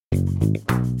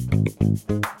Ladies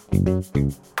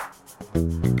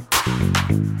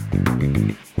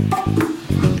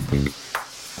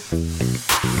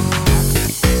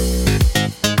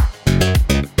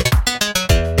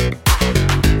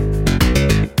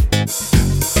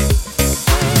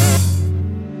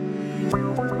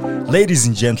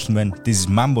and gentlemen, this is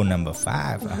Mambo number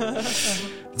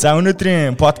 5. За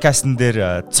өнөөдрийн подкастн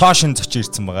дээр цоошин зочин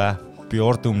ирсэн байгаа. Би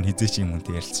урд өмнө хизээч юм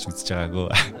үнтэй ярилцж үзэж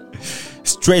байгаагүй.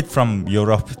 Straight from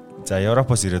Europe. За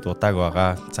Европоос ирээд удааг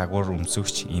байгаа. Загвар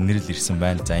өмсөгч инэрл ирсэн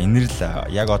байна. За инэрл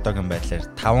яг одоогийн байдлаар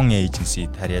 5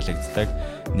 agency тарьялагддаг.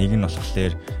 Нэг нь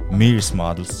болохоор Mears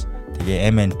Models,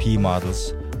 тэгээ MNP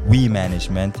Models, We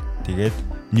Management, тэгээд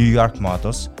New York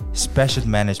Models, Special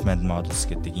Management Models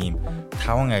гэдэг ийм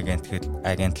 5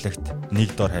 агентлагт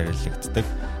нэг дор харьяалагддаг.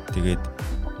 Тэгээд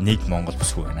нэг Монгол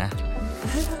бүсгүй байна.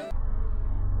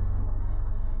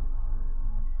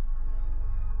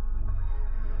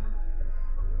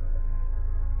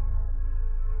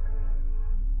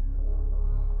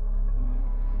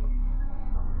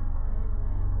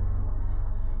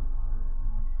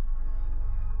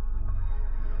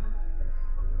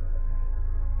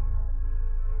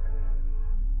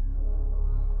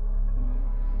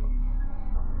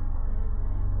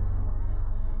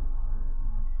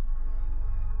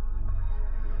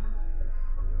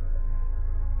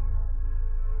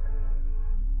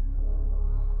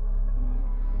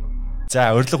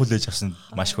 За урилга хүлээж авсан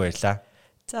маш их баярлаа.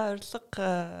 За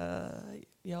урилга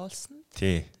явуулсан.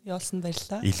 Тий. Явуулсан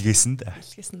баярлаа. Илгээсэн да.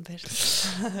 Илгээсэн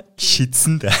баярлаа.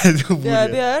 Шидсэн да. Би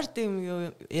ойр тийм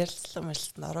юу ярилцлага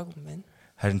мэрэлтэн ороогүй юм байна.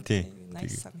 Харин тий.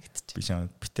 Nice санагдчих. Би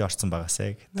чам битээ орсон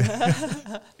байгаасаа гэх.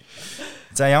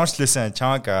 За ямар ч лээсэн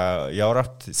чамаг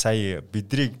Европт сая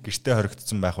бидний гэртээ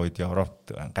хоригдсон байх үед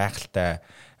Европт гайхалтай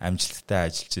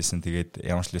амжилттай ажиллаж исэн. Тэгээд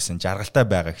ямар ч лээсэн жаргалтай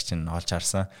байгааг чинь олж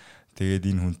харсан. Тэгээд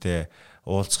энэ хүнтэй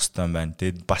уулзах хэрэгтэй байна.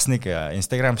 Тэгээд бас нэг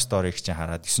Instagram story-г чинь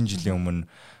хараад 9 жилийн өмнө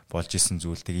болж исэн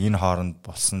зүйл. Тэгээд энэ хооронд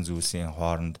болсон зүйлсийн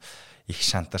хооронд их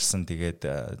шантарсан.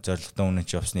 Тэгээд зорилготой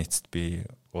үнэнч явсны эцэст би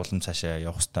улам цаашаа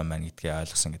явах хэрэгтэй байна гэдгийг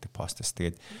ойлгосон гэдэг постээс.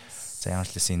 Тэгээд за ямар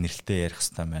ч лээс нэрэлтээ ярих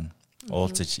хэрэгтэй байна.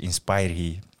 Уулзаж inspire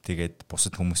хий. Тэгээд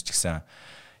бусад хүмүүс ч гэсэн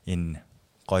энэ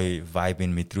гоё vibe-ыг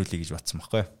мэдрүүлэе гэж батсан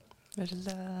байхгүй.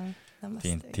 Баярлалаа.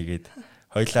 Намасте. Тэгээд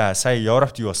хоёлаа сая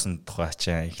Европт юу болсон тухай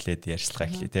чаа эхлээд ярьцлага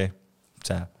эхлэе те.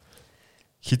 За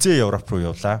хизээ Европ руу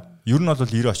явлаа. Ер нь бол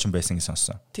 90 очин байсан гэж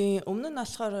сонссон. Тийм өмнө нь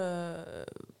болохоор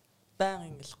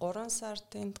баян ингээл 3 сар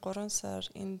тэнд 3 сар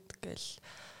энд гэл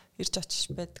ирж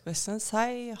очиж байдаг байсан.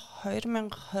 Сая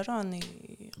 2020 оны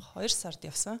 2 сард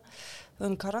явсан.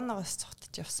 Өн коронавигоос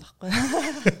цогтож явсан байхгүй.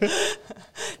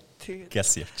 Тэгээд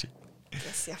газ явчих.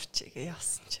 Газ явчих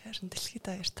яасан ч харин дэлхийд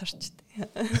аяар тарчдаг.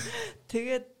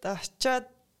 Тэгээд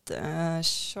очиод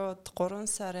шууд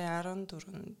 3 сарын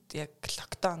 14-нд яг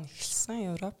локдаун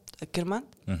эхэлсэн Европт,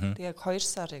 Германд. Тэгээд яг 2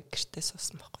 сарын гэртээ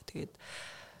суусан байхгүй. Тэгээд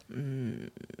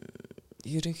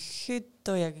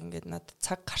ерөнхийдөө яг ингээд надад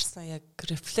цаг гарсан яг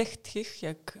рефлект хийх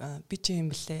яг би ч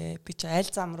юм блэ, би ч аль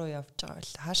зам руу явж байгаа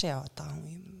вэ? Хаашаа яваад байгаа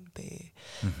юм бэ?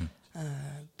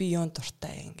 Би юун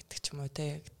дуртай гэдэг ч юм уу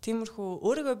те яг тиймэрхүү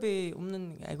өөрийгөө би өмнө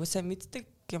нь айгуусаа мэддэг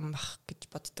юм бах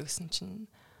гэж боддог гэсэн чинь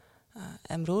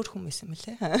амар өөр хүмүүс юм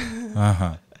лээ.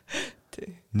 Ааха.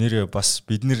 Нэр бас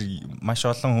бид нэр маш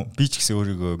олон би ч гэсэн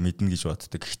өөрийгөө мэднэ гэж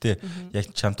боддог. Гэхдээ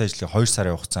яг чамтай ажлын 2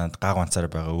 сарын хугацаанд гаг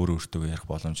ганцаараа байгаа өөр өөртөө ярих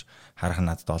боломж харах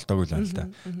надад олдоогүй л байна л да.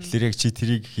 Тэгэхээр яг чи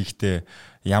тэрийг хийхдээ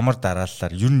ямар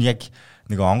дараалалаар ер нь яг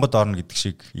нэг онгод орно гэдэг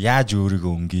шиг яаж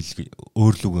өөрийгөө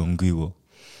өөрлөгөө өнгөйвөө.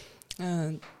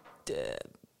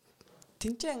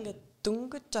 Тинчээ ингээд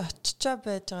дөнгөж очичаа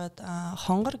байжгаад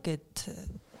хонгор гэд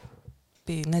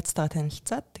би найзтайгаа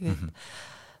танилцаад тэгээд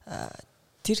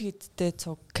тэр хэдтэй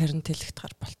цуг карантинлэгт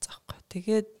гар болцсон байхгүй.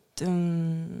 Тэгээд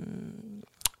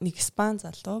нэг Испани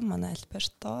залуу манай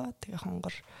Альберто тэгээ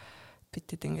хонгор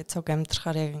бидэд ингээд цуг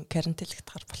амьдрахаар яг карантинлэгт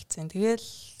гар болцсон. Тэгээл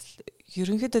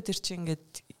ерөнхийдөө тэр чинь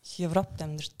ингээд Европт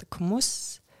амьдардаг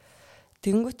хүмүүс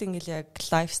тэнгуут ингээл яг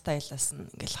лайфстайлаас нь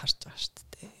ингээл харж байгаа шүү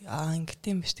дээ. Ингээд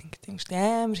юм биш ингээд юм шүү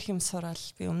дээ. Амар их юм сураал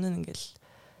би өмнө нь ингээл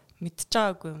мэдж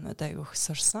байгаагүй юмнууд айгүйх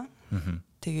сурсан.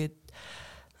 Тэгээд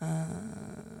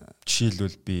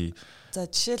жишээлбэл би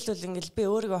ингээл би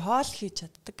өөрийгөө хоол хийж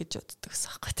чаддаг гэж боддог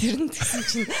гэсэн хэрэг. Тэр нь гэсэн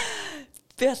чинь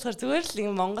би болохоор зүгээр л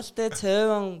юм Монголдээ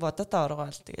цойвон бодотоо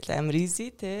оргоол тэгэл амар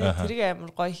easy те. Тэрийг амар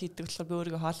гоё хийдэг болохоор би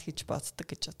өөрийгөө хоол хийж боддог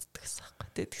гэж боддог гэсэн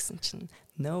хэрэг. Тэгсэн чинь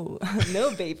no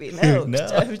baby no.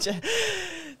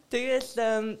 Тэгэл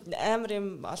амар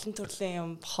юм олон төрлийн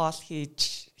юм хоол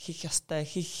хийх ёстой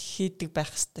хийдэг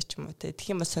байх ёстой ч юм уу те.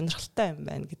 Тэгэх юм ба сонирхолтой юм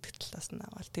байна гэдэг талаас нь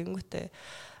аваад тэгэнгүүтээ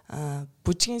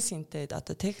бүжгийн синтэй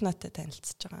одоо технотой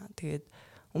танилцж байгаа. Тэгээд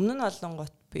Өмнө нь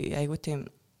олонгот би айгу тийм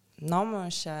ном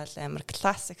уншаал амар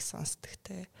классик сонсдог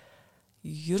те.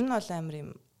 Ер нь бол амар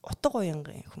юм утга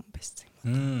уянгийн хүн байсан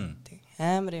юм.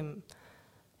 Амар юм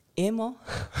эмо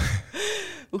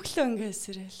өглөө ингээд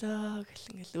сэрэлөө гэл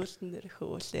ингээд үлдэн дээр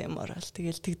хөөлөө морал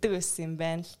тэгэл тэгдэг байсан юм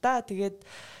байна л да. Тэгээд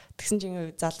тэгсэн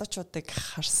чинь залуучуудыг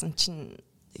харсан чинь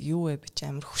юу вэ бич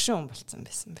амар хөшөө хүн болсон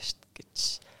байсан ба шүү гэж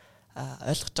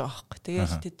ойлгож байгаа байхгүй.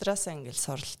 Тэгээд тэдрээс ингээд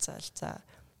суралцаал за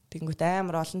тэнгүүт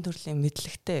амар олон төрлийн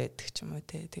мэдлэгтэй байдаг ч юм уу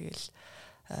те. Тэгэл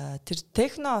тэр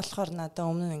техно болохоор надад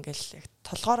өмнө нь ингээд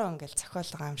толгоороо ингээд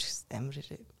зохиол байгаа юм шиг амар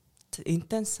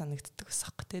интенс санагддаг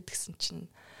байсан байхгүй. Тэгээд тэгсэн чинь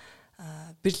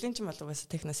Берлин ч юм болов угаасаа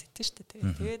техно сэтэн шүү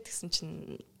дээ. Тэгээд тэгсэн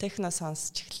чинь техно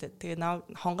сонсч эхлэв. Тэгээ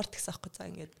хонгорт гэсэн аахгүй за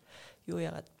ингээд юу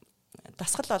яагаад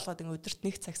дасгал болгоод ингээд өдөрт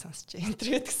 1 цаг сонсч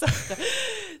интервью гэсэн аахгүй.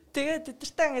 Тэгээд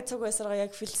өдөртөө ингээд цуг байсараа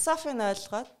яг философиг нь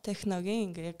ойлгоод техногийн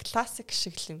ингээд яг классик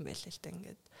шиг юм байл л дээ.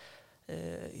 Ингээд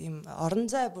ийм орон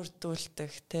зай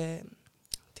бүрдүүлдэг те.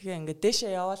 Тэгээ ингээд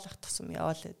дээшээ яваалах тусам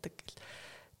яваал байдаг гэл.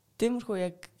 Тиймэрхүү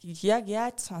яг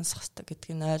яаж сонсох хэрэгтэй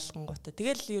гэдгийг нь ойлгонгоотой.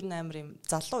 Тэгэл ер нь амар юм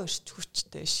залуу ирч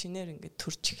хүчтэй шинээр ингээд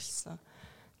төрж эхэлсэн.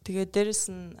 Тэгээ дээрэс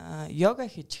нь йога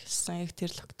хийж эхэлсэн яг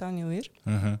тэр локдауны үеэр.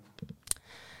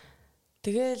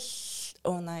 Тэгэл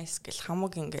nice гэл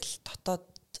хамаг ингээд дотоод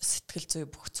сэтгэл зүй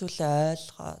бүх зүйлээ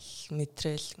ойлгоол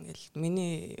мэдрээл ингээд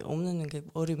миний өмнө нь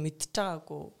ингээд өөрөө мэдж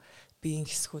байгаагүй биеийн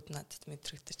хэсгүүд надад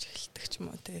мэдрэгдэж эхэлдэг ч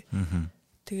юм уу те.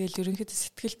 Тэгэл ерөнхийдөө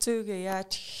сэтгэл зүйгээ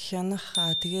яаж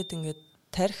хянахаа тэгээд ингээд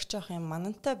тарих жоох юм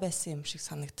манантай байсан юм шиг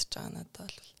санагдаж байгаа надад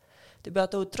бол. Тэг би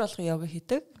одоо өдөр болгон йога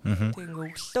хийдэг. Тэг ингээд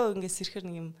өглөө ингээд сэрхэр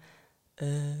нэг юм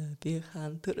би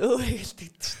хаан төрөө гэлдэг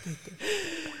шүү дээ.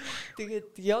 Тэгээд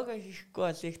йога хийхгүй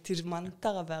бол яг тэр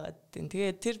манантайгаа байгаад тийм.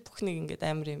 Тэгээд тэр бүхнийг ингээд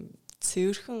амар юм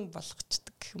цэвэрхэн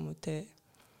болгочдөг гэх юм уу те.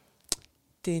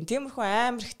 Тиймэрхүү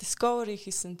амар их discovery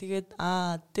хийсэн. Тэгээд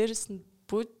дээрэс нь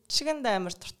бүжгэнд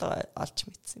амар дуртай олж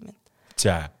мэдсэн юм байна.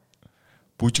 За.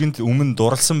 Бүжгэнд өмнө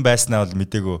дурлсан байснаа бол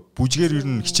мдэгөө. Бүжгээр ер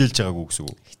нь хичээлж байгаагүй гэсэн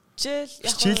үг.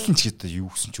 Хичээл нь ч гэдэг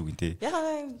юу гэсэн ч үг юм те. Яг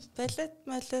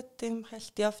балет тийм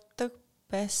хальт явдаг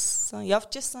байсан.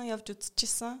 Явж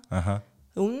үзчихсэн.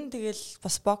 Өмнө нь тэгэл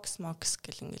бас бокс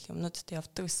гэл ингээл юмнуудад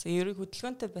явдаг гэсэн. Ерөг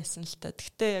хөдөлгөөнтэй байсан л та.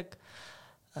 Гэхдээ яг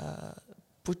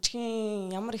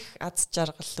бүжгийн ямар их аз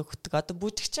жаргал өгдөг. Одоо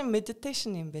бүжиг чинь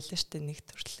meditation юм байлаа шүү дээ нэг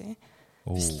төрлийн.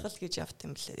 Бясалгал гэж явт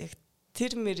юм блэ. Яг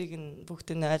тэр мэрийг нь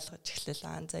бүгдийг нь ойлгож эхлэв.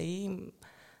 За ийм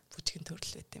бүжгийн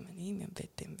төрөл байт юм байна. Ийм юм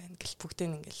байт юм байна гэл бүгдийг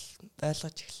нь ингээл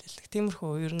ойлгож эхлэв.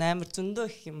 Тиймэрхүү ер нь амар зөндөө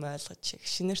их юм ойлгож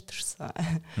шинээр төрсөн.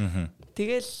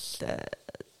 Тэгэл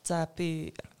за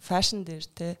би фэшн дээр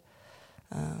те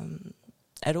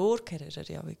өөр карьераар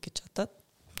явъя гэж бодоод.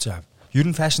 За ер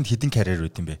нь фэшнд хэдэн карьер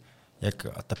байт юм бэ? Яг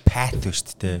одоо path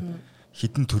шүү дээ.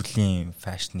 Хэдэн төрлийн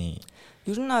фэшны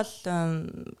ер нь бол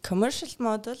commercial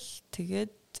model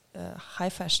тэгээд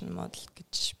high fashion model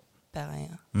гэж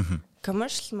байгаа юм.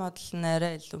 Commercial model нь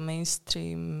арай илүү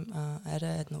mainstream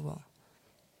арай нөгөө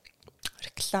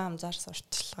реклам зар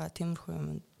сурталчилгаа тиймэрхүү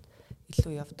юм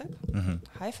илүү явдаг.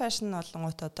 High fashion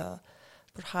болонгот одоо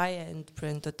бүр high end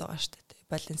брэндүүд байгаа шүү дээ.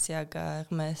 Balenciaga,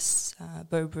 Hermes,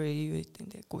 Burberry,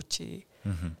 Gucci.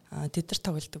 Тэд нар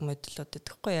тоглодог модулууд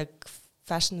гэхгүй яг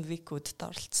fashion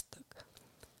week-уудад оролцдог.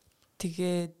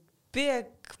 Тэгээд би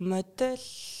яг модель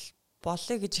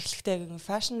болъё гэж эхлэхдээ яг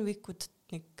fashion week-уудад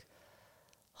нэг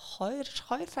хоёр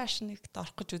fashion week-д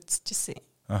орох гэж үзчихсэн.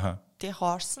 Тэгээ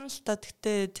орсон л та.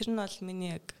 Гэхдээ тэр нь бол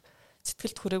миний яг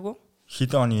сэтгэлд хүрээгүй.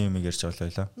 Хэдэн оны юм ярьж байгаа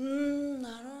лээ?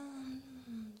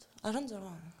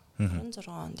 16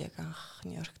 онд яг анх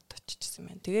Нью-Йоркт очижсэн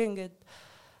байна. Тэгээ ингээд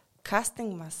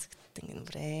кастинг маскт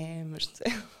ингээд амар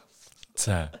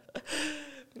за.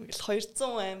 Ингээл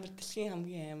 200 амар дэлхийн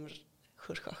хамгийн амар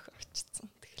хөрх ах очсон.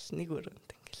 Тэгэл нэг өрөөнд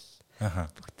ингээл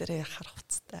бүгдээрээ харах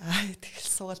уцтай. Тэгэл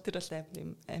суугаад тэр бол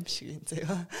аим шиг юм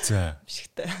заяа. За.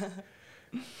 Шигтэй.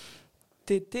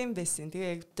 Тийм байсан.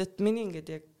 Тэгээ миний ингээд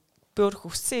яг би өөр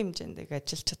хүссэн хэмжээнд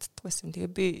ажиллаж чаддаг байсан. Тэгээ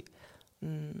би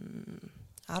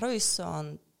 19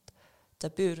 онд за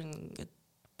би ер нь ингээд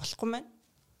болохгүй мэн.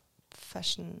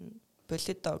 Fashion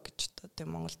болидо гэж одоо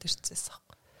Монголд ирчихсэн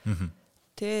байхгүй.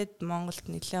 Тэгэд Монголд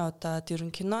нэлээд удаад ер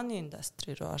нь киноны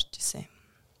индастри руу орж исэн.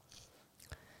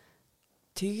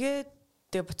 Тэгээд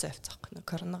буцаа авцгаахгүй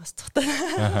коронавигоос цахтаа.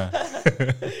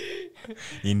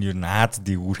 Энэ ер нь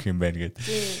Азийг үүрх юм байна гэдэг.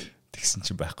 Тэгсэн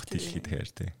чинь байхгүй дэлхийд хаяр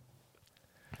тий.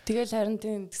 Тэгэл харин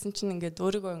тэгсэн чинь ингээд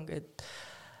өөрийгөө ингээд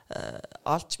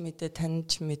олж мэдээ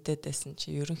таньж мэдээд байсан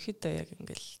чи ерөнхийдөө яг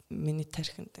ингээл миний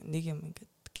тархинд нэг юм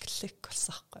ингээд клик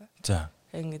болсон байхгүй. За.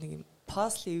 Яг ингээд нэг юм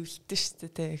пазл ивэлдэн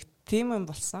шүү дээ. Тийм юм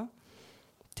болсон.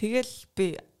 Тэгэл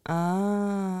би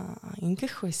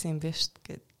Ингэх байсан юм байна шүү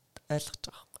гэд ойлгож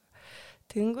байгаа байхгүй.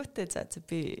 Тэнгүүтээ за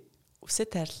би үсээ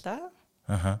тайрлаа.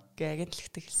 Гэ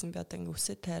агентлагт хэлсэн би одоо ингээ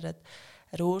үсээ тайраад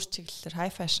арай өөр чиглэлээр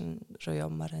high fashion руу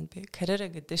явмаар байна. Би карьераа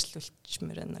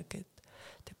дэвшлүүлчихмээр байна гэд.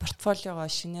 Тэг портфолиогоо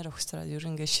шинээр өгсраад ер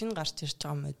нь ингээ шинэ гарч ирж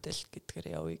байгаа модель гэдгээр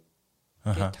явъя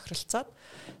гэж тохиролцоод.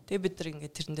 Тэгээ бид нар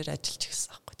ингээ тэрэн дээр ажиллаж гисэн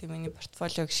байхгүй. Тэг миний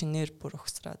портфолиог шинээр бүр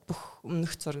өгсраад бүх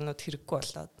өмнөх зургнууд хэрэггүй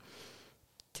болоод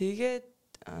тэгээд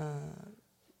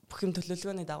бүх юм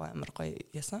төлөвлөгөөний дагуу амар гоё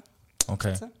яасан.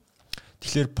 Окей.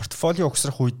 Тэгэхээр портфолио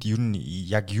өгсрөх үед ер нь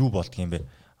яг юу болдго юм бэ?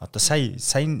 Одоо сая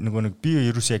нөгөө нэг би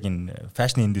ерөөс яг энэ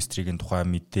фэшн индустригийн тухай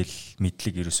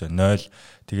мэдлэг ерөөсөө 0.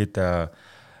 Тэгээд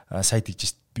сая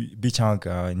тэгж би чамаг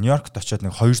Нью-Йоркт очиод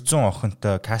нэг 200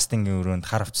 охинтой кастингийн өрөөнд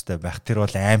хар хувцастай байх тэр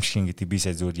бол аимшиг гэдэг би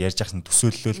сая зүгээр ярьж ахсан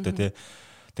төсөөллөө л дээ тий.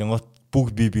 Тэнгуут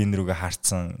бүгд би энэ рүүгээ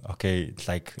харцсан. Окей,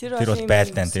 like тэр бол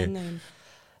байлдаан тий.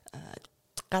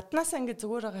 Гаднаас ингээд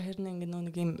зүгээр байгаа хэрнээ ингээд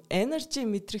нэг юм энержи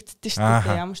мэдрэгддэг шүү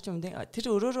дээ. Ямар ч юм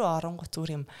тэр өрөөрөө оронгоо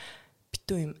зүгээр юм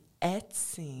битүү юм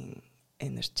айцсан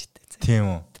энержитэй. Тийм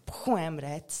үү. Бүхэн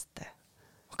амар айцтай.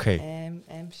 Окей.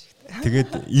 Аим шиг.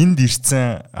 Тэгээд энд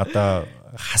ирсэн одоо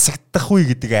хасагдах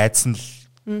үе гэдэг айц нь л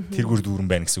тэргүүр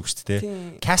дүүрэн байна гэсэн үг шүү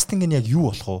дээ. Кастинг нь яг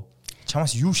юу болох вэ?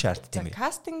 Чамаас юу шаарддаг юм бэ?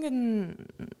 Кастинг нь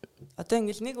одоо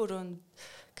ингээд нэг өрөөнд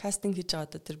кастинг хийж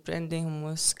байгаа одоо тэр брендинг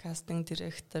хүмүүс, кастинг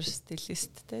директор,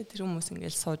 стилист тэр хүмүүс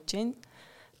ингээл сууж гин.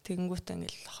 Тэгэнгүүтээ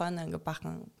ингээл хойно ингээ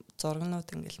бахан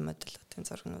зургнууд ингээл модельуудын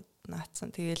зургнууд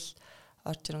наацсан. Тэгэл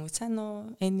орж ирэнгүү сайн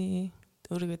уу? Эний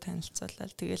өөрийгөө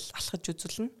танилцуулаад тэгэл алхаж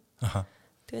үзүүлнэ.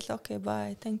 Тэгэл окей,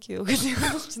 bye, thank you гэж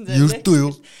хэлчихсэн. Ердөө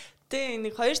юу? Тэ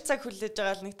нэг 2 цаг хүлээж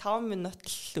байгаа л нэг 5 минут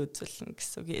л үзүүлнэ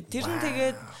гэсэн үг. Тэр нь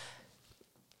тэгээд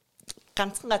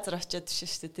ганцхан газар очиод биш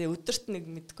шүү дээ. Өдөрт нэг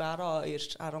мэдгүй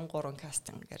 12 13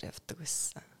 кастингээр явдаг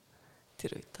байсан.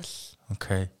 Тэр үед бол.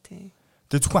 Окей.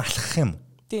 Тэгээ зөвхөн алхах юм.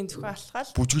 Тийм зөвхөн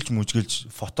алхаал.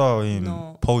 Бүжгэлж фото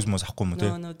юм поз моз авахгүй юм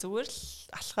тий. Нөө зүгээр л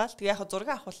алхаал. Тэгээ яг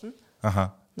зураг авахулна.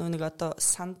 Нөө нэг одоо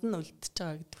санд нь үлдчихэж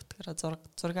байгаа гэдэг утгаараа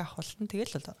зураг авахулна.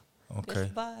 Тэгэл бол.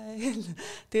 Окей.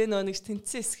 Тэгээ нөө нэг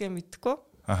тэнцсэн хэсгээ мэдгүй.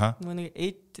 Нөө нэг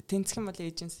тэнцэх юм бол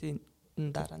эйженси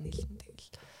дараа нь хэлнэ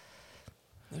тэгэл.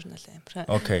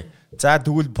 Окей. За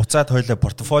тэгвэл буцаад хоёлаа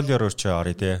портфолио руу ч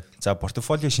оръё те. За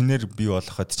портфолио шинээр бий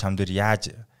болгоход чам дээр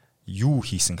яаж юу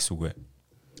хийсэн гэсэн үг вэ?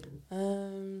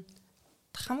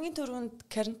 Хамгийн түрүүнд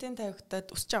карантин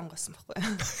тавигдаад өсч амгаасан байхгүй.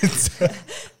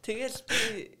 Тэгэл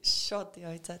би шот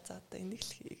яа за одоо энийг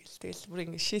л хийгээл. Тэгэл бүр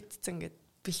ингэ шийтцэн гээд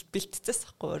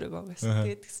бэлтцээс байхгүй өөрийгөө гэсэн.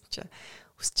 Тэгээд тэгсэн чинь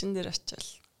өсчин дээр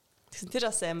очивол. Тэгсэн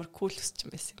тэр бас амар кул өсчин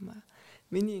байсан юм аа.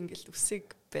 Миний ингээл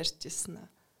үсийг барьж исэн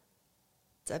аа.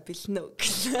 За бэлнэ үү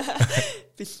гэл.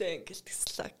 Бэлээ ингээл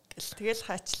тэслээ гэл. Тэгэл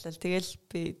хаачлал. Тэгэл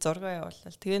би зургаа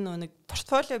явууллаа. Тэгээ нөө нэг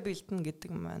портфолио бэлдэнэ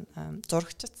гэдэг маань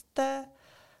зурагчдтай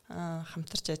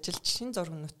хамтарч ажиллаж шинэ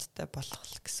зургнуудтай болох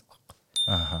гэсэн үг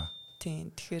байна. Тийм.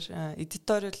 Тэгэхээр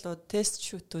эдиториалууд, тест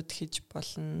шүүтүүд хийж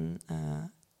болно.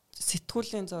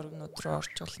 Сэтгүүлийн зургнууд руу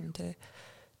орж болно те.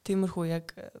 Тиймэрхүү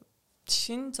яг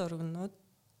шинэ зургнууд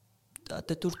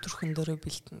одоо дүр төрхөн дөрөө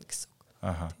бэлдэнэ гэсэн үг.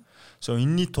 So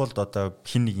энэний тулд одоо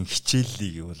хин нэгэн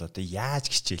хичээллийг бол одоо яаж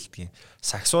хичээлдэг юм?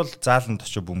 Саксуул зааланд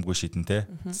очиж бөмбөгөө шидэн те.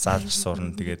 Заалж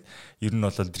сурна. Тэгээд ер нь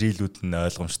бол дрилүүд нь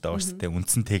ойлгомжтой уустай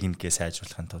үндсэн техникээ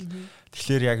сайжруулахын тулд.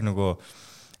 Тэгэхээр яг нөгөө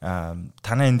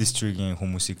танай индастригийн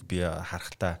хүмүүсийг би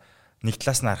харахтаа нэг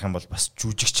талаас нь харах юм бол бас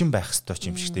жүжигчин байх хэрэгтэй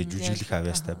юм шиг те. Жүжиглэх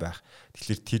авьяастай байх.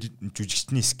 Тэгэхээр тэр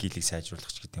жүжигчний скиллийг сайжруулах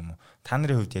ч гэдэг юм уу. Та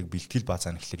нарын хувьд яг бэлтгэл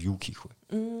базаа нь гэхэлэр юу хийх вэ?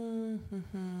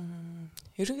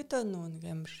 Ерөнхийдөө нэг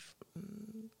амар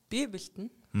бие бэлтэн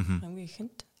хамгийн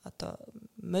ихэнд одоо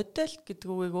модель гэдэг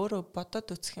үгийг өөрөө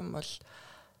бодоод үзэх юм бол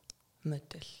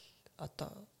модель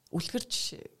одоо үлгэр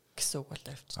жишээ гэсэн үг бол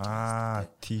авчиж байгаа.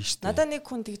 Тийш үү. Надаа нэг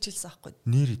хүн тэгж хэлсэн аахгүй.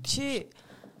 Нэр чи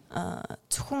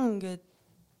зөвхөн ингээд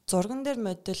зурган дээр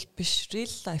модель биш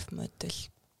real life модель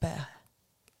бай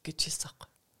гэж хэлсэн аахгүй.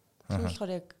 Тийм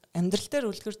болохоор яг амьдрал дээр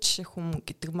үлгэр жишээ хүн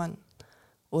гэдэг маань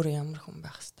өөрөө ямар хүн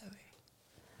байх хэвээр вэ?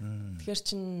 Тэгэхээр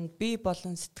чин би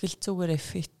болон сэтгэл зүгээр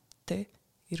эффекттэй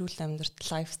эрүүл амьдралт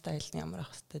лайфстайл нь ямар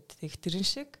ах хэвээр тэг тэрэн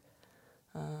шиг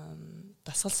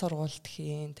дасгал сургуульд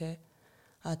хийн те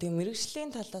тэгээ мэрэгжлийн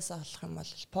талаас авах юм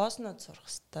бол познод сурах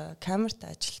хэвээр камерт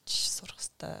ажиллаж сурах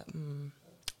хэвээр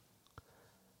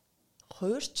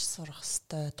хуурч сурах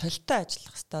хэвээр толтой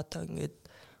ажиллах хэвээр одоо ингээд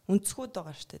өнцгүүд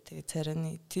байгаа штэ тэгээ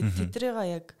царайны тэдрийга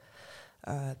яг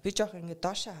би жоох ингээд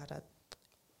доошоо хараад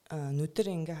нүдэр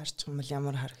ингээ харчих юм бол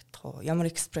ямар харагдах вэ? Ямар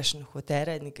экспрешн өгөх вэ?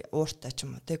 Арай нэг ууртай ч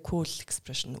юм уу те кул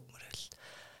экспрешн өгмөрөл.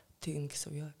 Тэгнэ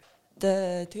гэсэн үг яа.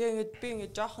 Тэгээд би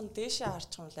ингээд жоохон дээшээ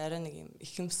харчих юм бол арай нэг юм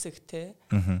ихэмсэг те.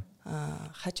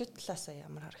 Хажуу талаасаа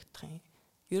ямар харагдах юм.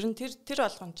 Ер нь тэр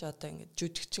болгон ч одоо ингээд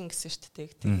жүжигчин гэсэн шүү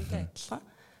дээ. Тэгэнтэй адилхан.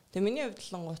 Тэгээ миний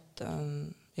хувьд лангуут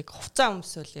яг хувцас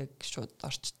өмсөөл яг шууд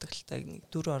орчдөг л та нэг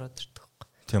дүр ороод ирдэг байхгүй.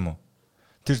 Тийм үү.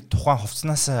 Тэр тухайн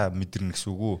хувцаснасаа мэдэрнэ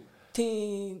гэсэн үг үү?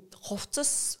 Тийм.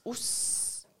 Хувцас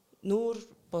үс нүүр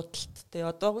бодолт те.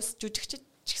 Одоо үс жүжигчч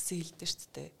ч гэсэн хэлдэг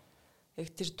шүү дээ. Яг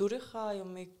тэр дүрийнхаа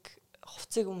юмыг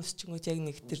хувцыг өмсчингүүд яг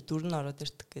нэг тэр дүр нь ороод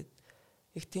ирдэг гэдэг.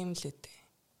 Яг тийм л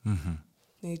үү.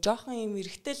 Нэг жоохон юм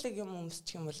эргэтэлэг юм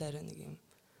өмсчих юм бол арай нэг юм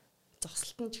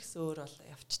зогсолтон ч гэсэн өөр болоо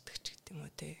явцдаг ч гэдэг юм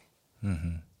уу те.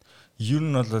 Ер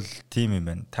нь бол тийм юм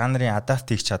байна. Та нарын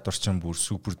адаптив чадвар чинь бүр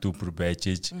супер дупер байж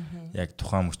ээж яг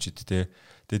тухайн мөчөд те.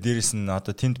 Тэгээ дээрэс нь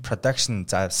одоо тэнд production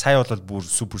сая бол бүр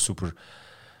супер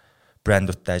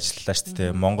брэндуудтай ажиллалаа шүү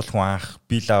дээ. Монгол хүн анх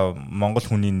би лав монгол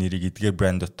хүний нэрийг эдгээр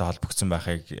брэндуудтай холбогдсон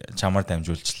байхыг чамаар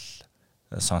дамжуулж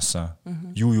сонсон.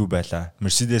 Юу байла.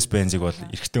 Mercedes-Benz-ийг бол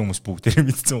эрэгтэй хүмүүс бүгдээрээ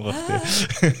мэдсэн байгаа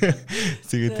хэрэг.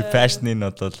 Тэгээд fashion-ыг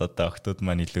бол одоо октод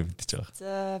маань илүү мэдчихэж байгаа.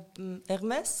 За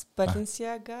Hermes,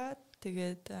 Balenciaga,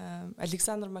 тэгээд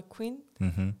Alexander McQueen.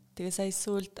 Тэгээд сая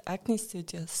сүүлд Acne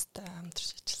Studios-тай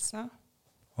хамтарч ажилласан.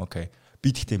 Окей. Би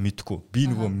тэгтээ мэдгүй. Би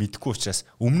нөгөө мэдгүй учраас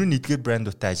өмнө нь эдгээр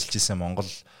брэндуудтай ажиллаж исэн Монгол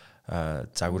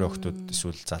загварын октод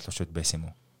эсвэл залуучууд байсан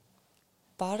юм уу?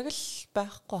 Бараг л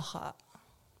байхгүй хаа.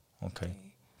 Окей.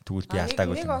 Тэгвэл би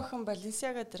алдаагүй. Нэг охин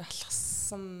Balenciaga дээр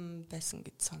алхсан байсан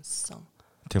гэж сонссон.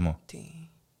 Тийм үү? Тийм.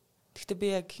 Гэхдээ би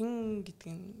яг хэн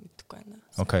гэдгийг мэдэхгүй байна.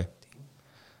 Окей.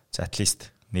 За at least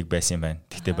нэг байсан юм байна.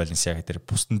 Тэгтээ Balenciaga дээр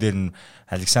бусдын дээр нь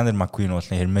Alexander McQueen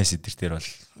болон Hermes эдгээр дээр бол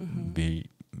би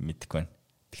мэдэхгүй байна.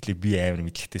 Тэгэхээр би амар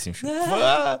мэдлэгтэйсэн юм шүү.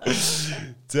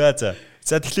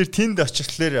 За тэгэхээр тэнд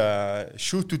очихлаар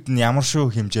шүүтүүд нь ямар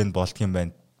шүү хэмжээнд болдго юм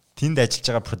байна. Тэнд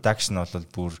ажиллаж байгаа production бол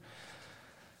бүр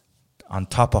on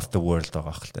top of the world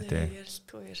байгаа хэл та тий.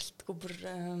 Ярилтгүй бүр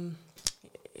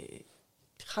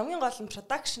хамгийн гол нь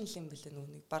production л юм бэлээ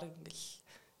нэг баг ингээл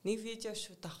нэг видео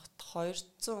шууд авахт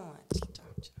 200 ажиллаж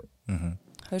байгаа юм чинь.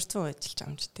 200 ажиллаж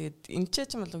байгаа юм чи. Тэгээд энэ ч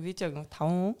юм бол видеог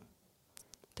 5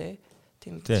 тий.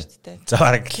 Тийм шүү дээ. За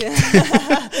бараг.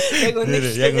 Яг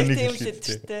үнэ тийм л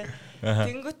шүү дээ.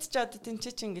 Тэнгүүт ч одоо тийм ч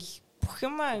ингээл бүх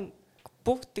юмаа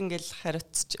бүгд ингээл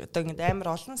хариуцж одоо ингээд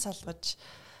амар олон салгаж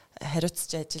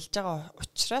хариуцж ажиллаж байгаа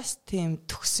учраас тийм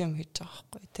төгс юм хийж байгаа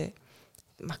байхгүй тий.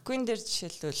 McQueen дээр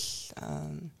жишээлбэл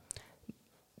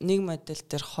нэг модель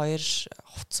дээр 2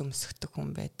 хувцас өмсгдөг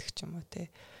хүн байдаг ч юм уу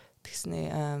тий. Тэгснэ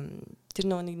тэр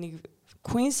нэг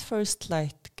Queen's First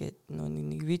Light гэдэг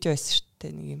нэг видео байсан шүү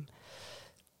дээ. Нэг юм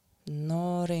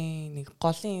нуурын нэг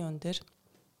голын юм дээр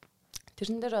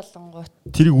тэрэн дээр болонгууд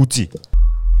тэрийг үзье.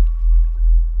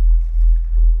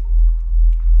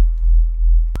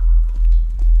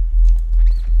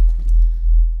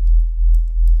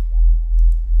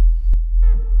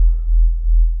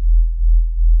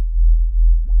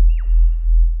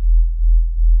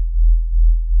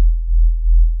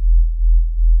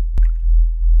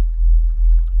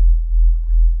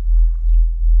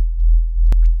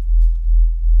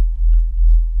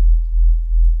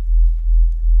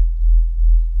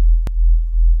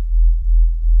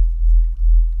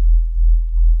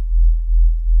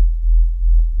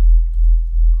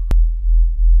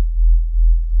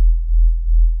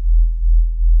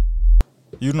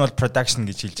 Ер нь бол production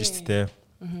гэж хэлж шүү дээ.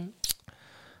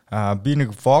 Би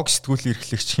нэг Vogue сэтгүүл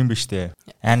эрхлэгч хэм биш дээ.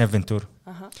 Anna Wintour.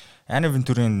 Anna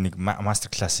Wintour-ийн нэг master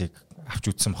class-ыг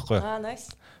авч үзсэн баггүй.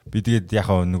 Nice. Би тэгээд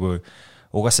яг нөгөө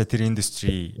угаасаа тэр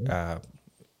industry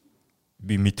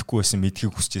би мэдхгүй байсан,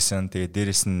 мэдхийг хүсэж байсан. Тэгээд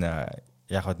дээрэс нь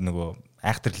яг нөгөө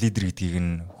actor leader гэдгийг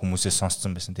нь хүмүүсээ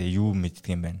сонсцсон байсан. Тэгээ юу мэддэг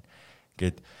юм байна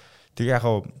гэд. Тэгээ яг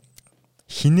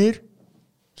хинээр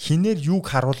юуг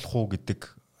харуулах уу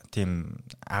гэдэг тийм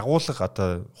агуулга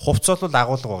одоо хувц бол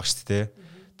агуулга байгаа шүү дээ.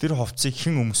 Тэр хувцсыг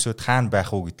хэн өмсөд хаана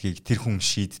байх уу гэдгийг тэр хүн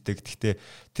шийддэг. Гэхдээ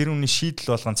тэр хүний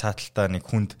шийдэл болгон цааталтаа нэг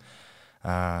хүнд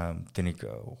тэр нэг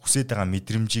хүсэж байгаа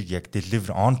мэдрэмжийг яг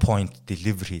on point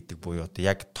deliver хийдэг буюу одоо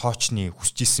яг тоочны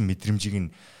хүсэж исэн мэдрэмжийг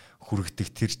нь хүргэдэг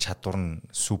тэр чадвар нь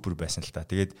супер байсан л та.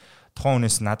 Тэгээд тухайн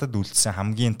хүнээс надад үлдсэн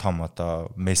хамгийн том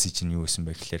одоо мессеж нь юу байсан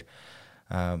бэ гэхээр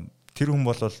тэр хүн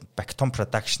бол Bacton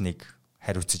Production-ыг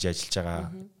хариуцж ажиллаж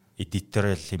байгаа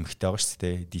editorial эмэгтэй байгаа шүү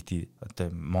дээ. DT одоо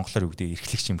монголоор юу гэдэг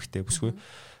эрхлэгч эмэгтэй бүсгүй.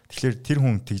 Тэгэхээр тэр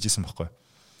хүн тэгжсэн байхгүй.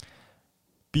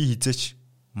 Би хизээч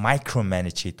micro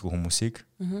manage хийдэг хүмүүсийг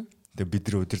тэгээ бид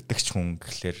нар удирдахч хүн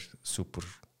гэхлээр супер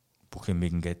бүх юм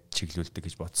ингээд чиглүүлдэг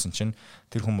гэж бодсон чинь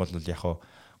тэр хүн бол яг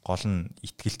гол нь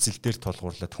итгэлцэл дээр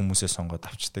тулгуурлаад хүмүүсээ сонгоод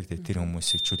авчдаг. Тэгээ тэр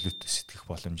хүмүүсийг чөлөөт сэтгэх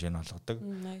боломжийг олгодог.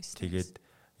 Тэгээд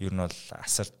ер нь бол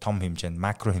асар том хэмжээнд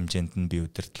макро хэмжээнд нь би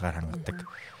удирдлагаар хангадаг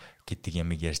гэдэг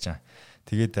ямиг ярьж байгаа.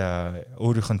 Тэгээд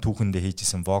өөрийнх нь түүхэндээ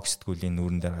хийжсэн Vox сэтгүүлийн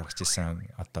нүүрэн дээр гаргаж ирсэн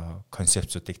одоо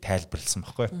концепцуудыг тайлбарласан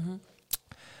байхгүй.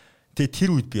 Тэгээд тэр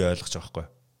үед би ойлгож байгаа байхгүй.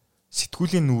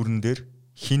 Сэтгүүлийн нүүрэн дээр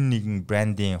хин нэгэн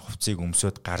брендийн хувцсыг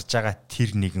өмсөд гарч байгаа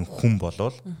тэр нэгэн хүн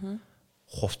болвол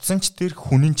хувцсанч тэр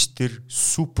хүнэнч тэр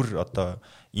супер одоо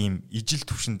ийм ижил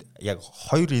төвшөнд яг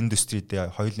хоёр индустрид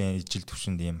хоёулын ижил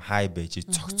төвшөнд ийм хай байж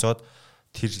цогцоод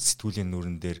тэр сэтгүүлийн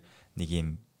нүрэн дээр нэг ийм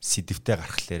сэдвтэй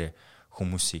гарахлаарэ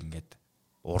хүмүүсийг ингээд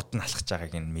урд нь алхаж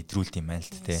байгааг нь мэдрүүлт юм байна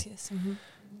л тэ.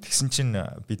 Тэгсэн чинь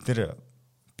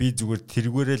би зүгээр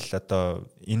тэргээрэл одоо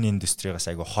энэ индустригаас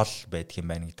айгу хол байдаг юм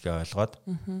байна гэдгээ ойлгоод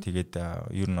тэгээд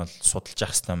ер нь бол судалж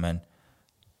явах хэрэгтэй байна.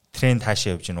 Тренд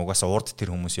хаашаа явж гин угаасаа урд тэр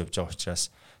хүмүүс явж байгаа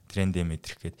учраас трендээ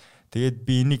мэдрэх гээд тэгээд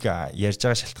би энийг ярьж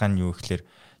байгаа шалтгаан нь юу гэхээр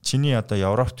чиний одоо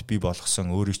Европт бий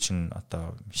болгосон өөрийн чинь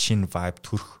одоо шинэ vibe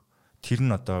төрөх тэр нь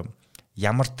одоо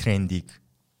ямар трендийг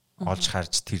олж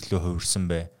харж тэрлөө хувирсан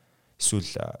бэ?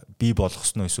 Эсвэл бий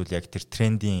болгосноо эсвэл яг тэр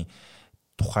трендийн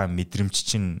тухай мэдрэмж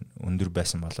чинь өндөр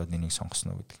байсан болоод энийг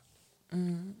сонгосноо гэдэг.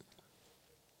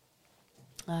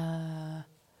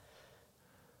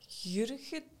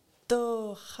 Ерөнхийдөө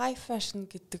high fashion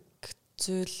гэдэг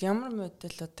зүйл ямар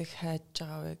модельуудыг хайж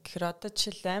байгаа вэ гэхээр одоо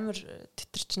жишээл амар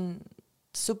тэтэр чинь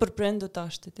супер брэндүүд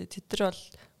байгаа шүү дээ. Тэтэр бол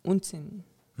үнцэн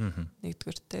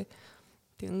нэгдүгээр те.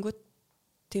 Тэнгүүт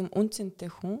тийм үнцэнтэй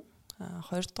хүн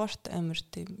хоёрдугаарт амар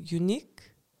тийм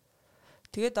unique.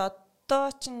 Тэгээд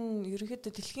одоо чинь ерөнхийдөө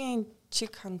дэлхийн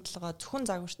чиг хандлага зөвхөн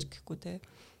загварч гэхгүй те.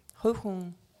 Хувь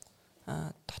хүн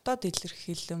дотоод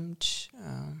илэрхийлэмж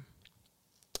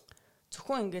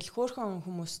зөвхөн ингээл хөөрхөн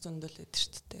хүмүүс зөндөл идэв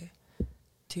шүү дээ.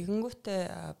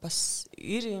 Тэгэнгүүтээ бас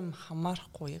ир юм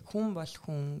хамаарахгүй яг хүн бол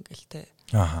хүн гэл те.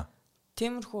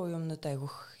 Тиймэрхүү юмнууд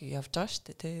айгүйх явж байгаа шүү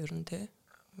дээ те. Ер нь те.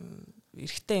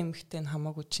 Эрэгтэй эмэгтэй нь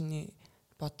хамаагүй чиний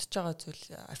бодож байгаа зүйл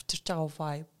авчирч байгаа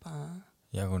vibe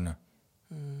яг үнэ.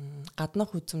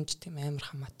 Гаднах үзэмж тийм амар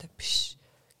хамаатай биш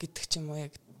гэдэг ч юм уу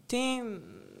яг тийм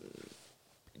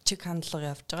чиг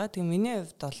хандлага явж байгаа. Тэгээ миний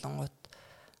хувьд болонгууд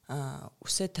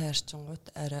үсээ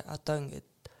тайрчингууд арай одоо ингээд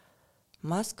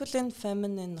masculine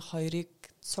feminine хоёрыг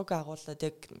цуг агуулад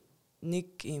яг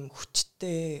нэг юм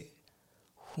хүчтэй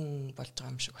хүн болж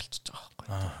байгаа юм шиг болчихж байгаа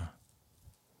байхгүй.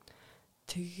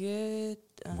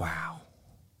 Тэгээд вау.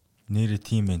 Нэрээ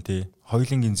тийм байх те.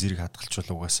 Хоёулынгийн зэрэг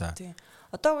хадгалчвал угаасаа. Тийм.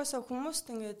 Одоо угаасаа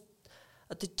хүмүүст ингээд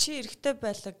одоо чи эрэгтэй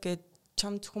байлаа гэд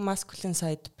чам зөвхөн masculine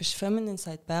side биш feminine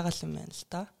side байгаа юм байна л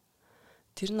да.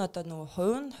 Тэр нь одоо нөгөө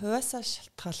хувьяасаа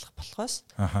шалтгааллах болохоос.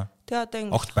 Тэгээ одоо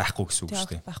ингэ огт байхгүй гэсэн үг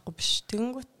шүү дээ. Байхгүй биш.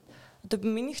 Тэгэнгүүт одоо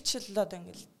миний хичээл одоо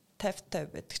ингэ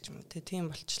 50-50 байдаг ч юм уу тийм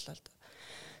болчихлоо л да.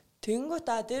 Тэгэнгүүт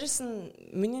дээрэс нь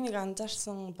миний нэг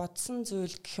анзаарсан бодсон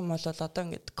зүйл гэх юм бол одоо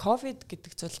ингэ ковид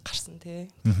гэдэг зүйл гарсан тий.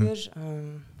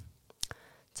 Тэгэхээр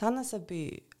цаанаасаа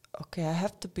би okay I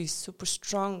have to be super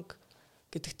strong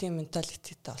гэдэг тийм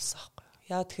менталитетэй болсон байхгүй.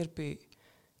 Яа тэгэхээр би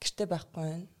гэртээ байхгүй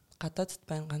байна. Гадаадд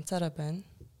байна, ганцаараа байна.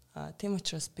 Тийм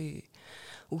учраас би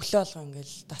өглөө алга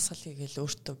ингээл дасгал хийгээл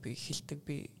өөртөө би хэлдэг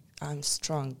би I'm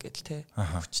strong гэл те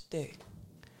хүчтэй.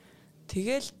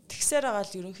 Тэгэл тэгсээр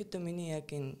агаал ерөнхийдөө миний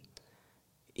яг энэ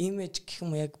имиж гэх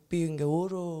юм яг би ингээ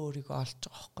өөрийгөө олж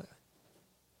байгаа байхгүй.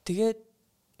 Тэгээд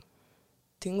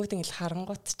тэнгууд ингээл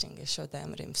харангуут ч ингээ шууд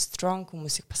амар юм strong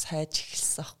хүмүүсийг бас хайж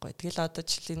эхэлсэн байхгүй. Тэгэл одоо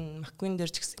жишээ McQueen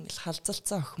дээр ч гэсэн ингээл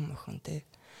халзалцсан охин те.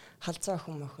 Халзаа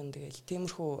охин мохин тэгэл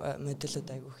тиймэрхүү модельуд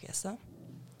айгүйх яасан.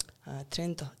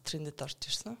 Трендэд орж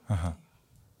ирсэн.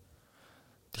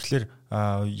 Тэгэхээр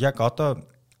яг одоо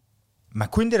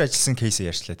McQueen дээр ажилласан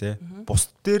кейсээ ярьчлаа тий. Бус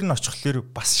дээр нь очихлоор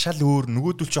бас шал өөр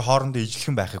нөгөөдөл чи хоорондоо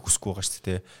ижлэхэн байхыг хүсэхгүй байгаа шүү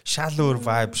дээ тий. Шал өөр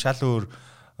vibe, шал өөр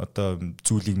одоо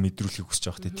зүйлийг мэдрүүлэхийг хүсэж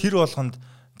байгаа тий. Тэр болгонд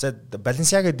за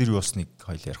Balenciaga дээр юу усныг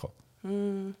хоёул ярих уу?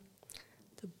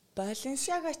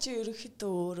 Balenciaga чи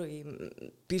ерөнхийдөө өөрөө юм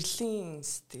Берлин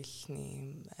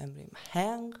стилний амар юм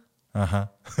ханга.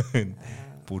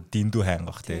 Бүр дэндүү ханга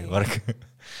бах тий. Бараг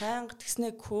ханга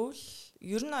тэгснэ cool.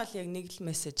 Ер нь бол яг нэг л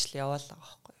мессеж л яваалаа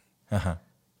байхгүй.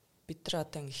 Бид нар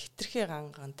одоо ингээ хитрхи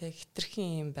ганган тий хитрхи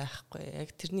юм байхгүй.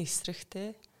 Яг тэрний эсрэг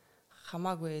тий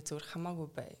хамаагүй зүгээр хамаагүй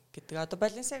бай гэдэг. Одоо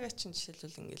Balenciaga чинь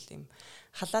жишээлбэл ингээл юм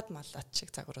халаад малаад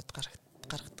шиг загварууд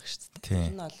гаргадаг шүү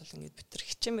дээ. Тэр нь бол ингээд бид нар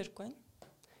хичээмэргүй байна.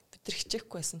 Тэр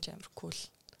хичээхгүй байсан ч амар cool.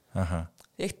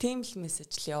 Яг тийм л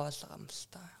мессеж л яваалгаа юм л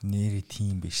та. Нэрээ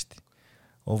тийм биш үү?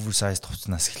 Oversized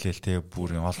хувцснаас эхлээл те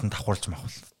бүрийн олон давхарлж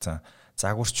махуулсан.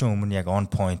 Загварчин өмнө яг on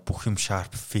point бүх юм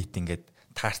sharp fit ингээд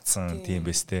таарцсан тийм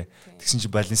байс те. Тэгсэн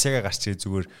чи Balenciaga гарч ирээ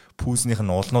зүгээр пүүснийх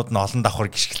нь уулнууд нь олон давхар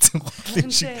гიშгэлцэн гол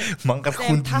юм шиг мангар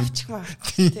хүнд тавчмаа.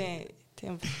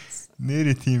 Тийм.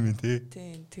 Нэрэ тийм ээ тий.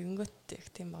 Тийм тэгэнгүүт яг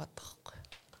тийм байгаа тоххой.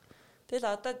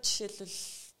 Тэгэл одоо жишээлбэл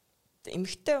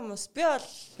эмэгтэй хүмүүс би бол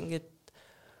ингээд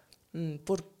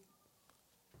бүр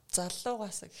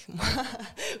залуугаас гэх юм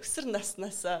өсвөр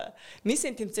наснаас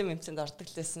мисийн тэмцээнд ордог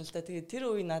лсэн л да. Тэгээд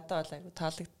тэр үе надад бол айгу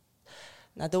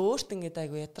надад өөрт ингээд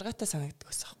айгу ядаргаатай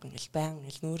санагддаг ус аахгүй ингээл баян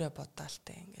ингээл нүрэ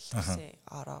бодаалтай ингээл үсээ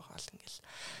ороогоол ингээл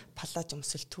палаж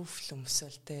өмсөл түүфл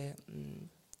өмсөл тэ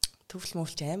төвл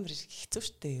мөвлч амар хэцүү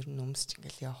шттэ ер нь өмсч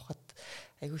ингээл явхад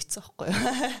айгу хэцүү байхгүй юу.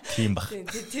 Тийм баг.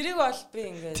 Тэрийг бол би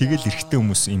ингээд тэгэл эрэгтэй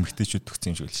хүмүүс эмэгтэйчүүд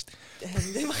төгсөн юм шиг л шттэ.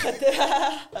 Тийм баха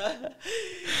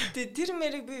тэ. Тэр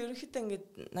мэрийг би ерөнхийдөө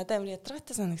ингээд надад амар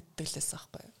ядаргаатай санагддаг лээс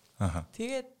байхгүй юу.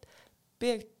 Тэгээд би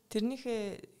яг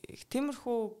тэрнийхээ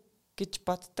тиймэрхүү гэж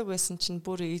боддог байсан чинь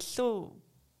бүр илүү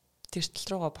тэртэл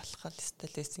рүүгээ болохол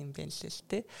стилээс юм байна л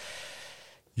тэ.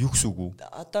 Юу гэсэн үг үү?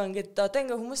 Одоо ингээд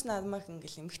хүмүүс намайг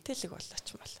ингээл эмгтээлэг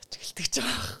болооч гэлдэг ч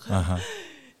байгаа байхгүй.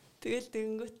 Тэгэл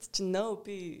тэгэнгүүт чинь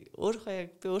би өөрийнхөө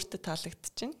яг би өөртөө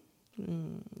таалагдчихэв.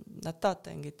 Надад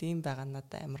одоо ингээд ийм байгаа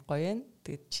надад амар гоё юм.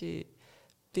 Тэгээд чи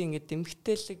би ингээд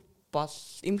эмгтээлэг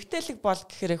бол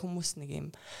гэхээр хүмүүс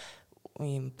нэг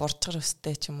юм борчгор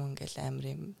өстэй ч юм уу ингээл амар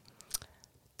юм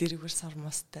дэрэгвэр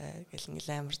сармастай гэл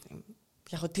ингээл амар юм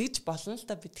яг хөө тэгж болно л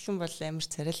да би тэгхэн бол амар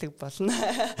царайлаг болно.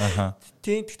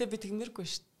 Тийм гэхдээ би тэгмэргүй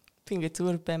шүү. Би ингээ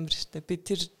зүгээр баймар шүү. Би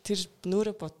тэр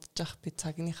нүүрэ бодож явах би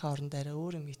цагныхаа оронд арай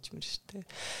өөр юм хийчмэр шүү.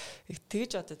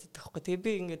 Тэгж бодоод байдаг хгүй. Тэгээ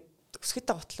би ингээ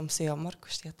өсгөтэй готл өмсөө ямаргүй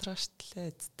шүү. Ядраа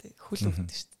шүү. Хүл өвдөн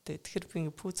шүү. Тэгэхээр би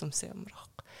ингээ пүүз өмсөө ямар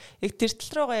аахгүй. Яг тэр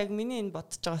тал руугаа яг миний энэ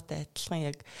бодож байгаатай адилхан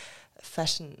яг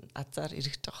фэшн азар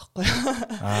эргэж байгаа хгүй.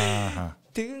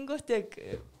 Тэгэнгүүт яг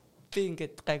би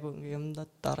ингээд гайгүй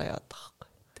юмнууд дараа яваад байгаа.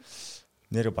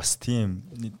 Нэр бас тийм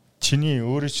чиний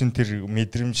өөрөө чинь тэр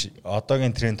мэдрэмж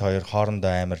одоогийн тренд хоёр хоорондоо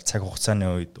амар цаг хугацааны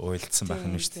үед уйлдсан байх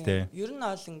нь шүү дээ. Ер нь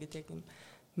бол ингээд яг юм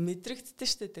мэдрэгддэг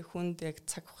шүү дээ. Хүнд яг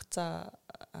цаг хугацаа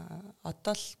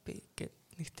одоо л би ингээд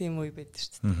нэг тийм үе байдаг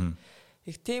шүү дээ.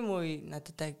 Яг тийм үе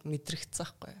надад яг мэдрэгдсэн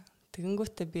байхгүй.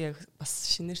 Тэгэнгүүтээ би яг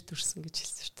бас шинээр төрсөн гэж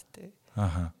хэлсэн шүү дээ.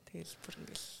 Тэгэл бүр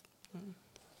ингээд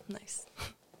nice.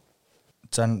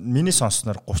 За миний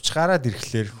сонсноор 30 гараад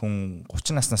ирэхлээр хүн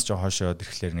 30 наснаас ч хойш яваад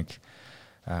ирэхлээр нэг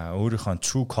өөрийнхөө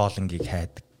true calling-ыг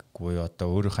хайдаггүй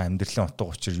одоо өөрийнхөө амьдралын утга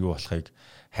учир юу болохыг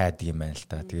хайдаг юм байна л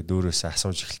да. Тэгээд өөрөөсөө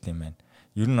асууж эхэлт юм байна.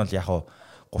 Ер нь бол яг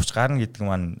 30 гарна гэдэг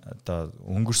маань одоо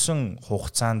өнгөрсөн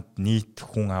хугацаанд нийт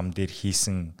хүн ам дээр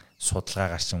хийсэн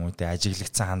судалгаагаар ч юм уу тэ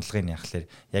ажиглагдсан хандлагын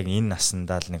яхахлаар яг энэ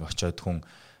наснда л нэг очиод хүн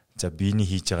за биений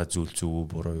хийж байгаа зүйл зөв үү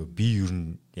буруу юу би ер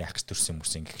нь яг төрсэн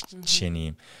хүмүүс ингэх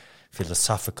жишээний юм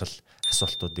philosophical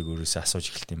асуултуудыг өөрөөсөө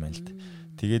асууж эхэлт юм байна л да.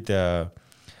 Тэгээд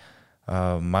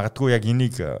магадгүй яг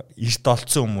энийг эрт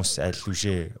олцсон хүмүүс аль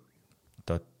үшээ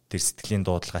одоо тэр сэтгэлийн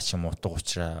дуудлагаа ч юм утга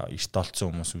учраа эрт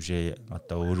олцсон хүмүүс үшээ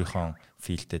одоо өөрийнхөө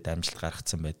филдэд амжилт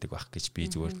гаргацсан байдаг байх гэж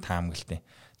би зүгээр таамаглалтай.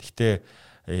 Гэхдээ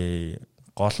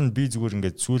гол нь би зүгээр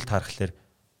ингээд сүлд харахаар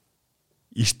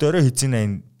эрт өрөө хизээ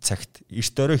энэ цагт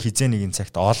эрт өрөө хизээ нэгэн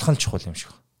цагт олох нь чухал юм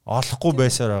шиг. Олохгүй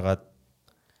байсаар байгаад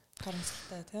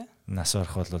харамсалтай тий. Нас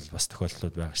орох бол бас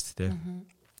тохиолдлууд байгаа шүү дээ.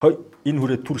 Хой энэ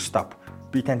хүрээ түр стоп.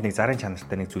 Би танд нэг зарын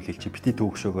чанартай нэг зүйл хэлчих. Бити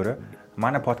төвөгшөөгөөрэй.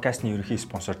 Манай подкастны ерөнхий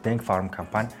спонсор Denk Farm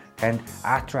компани танд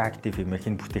Attractive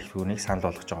эмээхийн бүтээгдэхүүнийг санал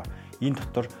болгож байгаа. Энэ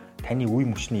дотор таны үе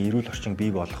мөчний эрүүл орчин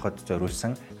бий болгоход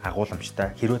зориулсан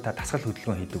агуулмжтай. Хэрвээ та дасгал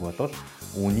хөдөлгөөн хийдэг бол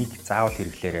үүнийг заавал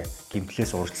хэрэглээрэй.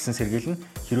 Гэмтлээс урьдчилан сэргийлнэ.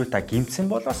 Хэрвээ та гэмтсэн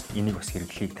болоос энийг бас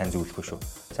хэрэглэхийг тань зөвлөхөө шүү.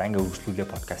 За ингээ үргэлжлүүлээ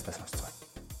подкастаас сонсцгоо.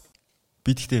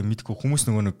 Би тэгтээ мэдгүй хүмүүс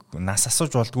нөгөө нэг нас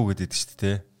асууж болдгоо гэдэг шүү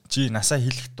дээ. Чи насаа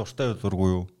хэлэх дуртай дургүй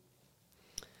юу?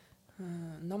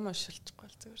 Ном уншилчихгүй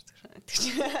зүгээр.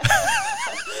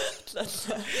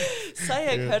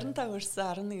 Сая 25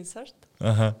 хүрсэн 11 сард.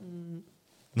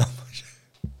 Ном уншил.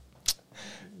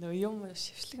 Нөө юм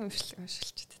шившлэг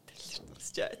уншилж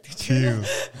байдаг л тийм.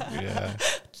 Яа.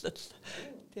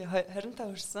 Тэгээ 25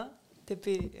 хүрсэн. Тэгээ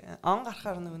би он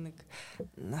гарахаар нэг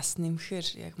нас нэмэхээр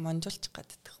яг монжуулчих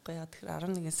гэдэг байхгүй яа. Тэгэхээр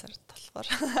 11 сард болохоор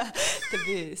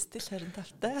тэгээ би стил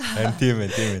 25-тай. Харин тийм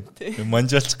ээ.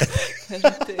 Монжуулчих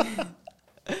гэдэг.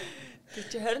 Тэг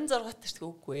чи 26-тай шүү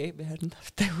дээ үгүй ээ. Би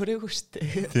 25-тай хүрээгүй шүү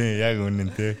дээ. Тийм яг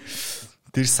үнэн тий.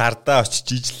 Тэр сардаа очиж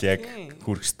ижил яг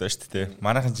хүрэх ёстой шүү дээ.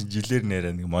 Манайхан чи жилээр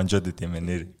нэрээ нэг монжоод идэв юм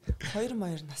нэр. 2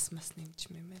 нас мас нэмж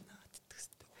юм байна гэдэг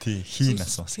шүү дээ. Тий хий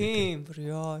нас мас. Тийм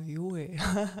бүр ёо юу вэ?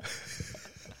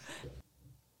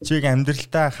 Чиг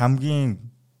амьдралтаа хамгийн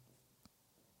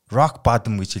rock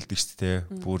bottom гэж хэлдэг шүү дээ.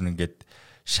 Бүр ингээд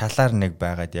шалаар нэг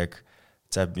байгаад яг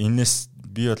за энэс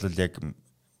би бол яг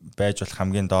байж болох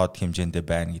хамгийн доод хэмжээндээ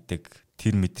байна гэдэг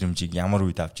тэр мэдрэмжийг ямар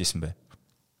үед авч исэн бэ?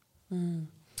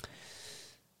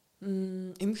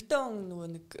 эмэгтэй хүн нөгөө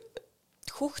нэг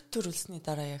хүүхд төрүүлсний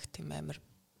дараа яг тийм амар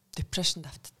депрешн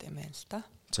давтдаг юм байна л да.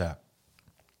 За.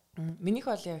 Минийх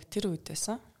бол яг тэр үед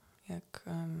байсан. Яг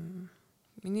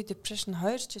миний депрешн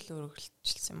 2 жил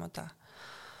үргэлжилсэн юм уу да.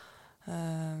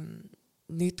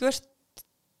 Нэгдүгээр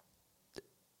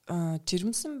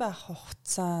жирэмсэн байх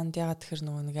хугацаанд ягаад тэгэхээр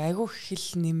нөгөө нэг айгүй хил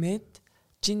нэмээд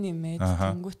жин нэмээд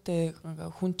тэнгүүтээ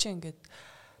хүн чинь ингээд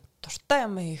дуртай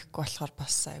юм хийхгүй болохоор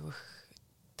бас айгүй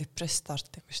депресд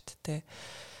ордог юм шүү дээ.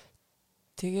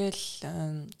 Тэгэл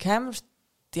камерт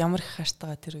ямар их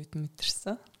хаштайгаа тэр үед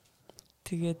мэдэрсэн.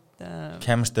 Тэгээд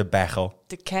камертай байх уу?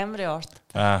 Тэг камерын орд.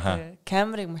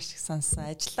 Камерыг маш их сонсон,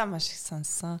 ажиллаа маш их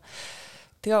сонсон.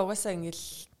 Тэгээ угаасаа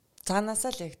ингээл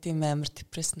цаанаасаа л яг тийм амар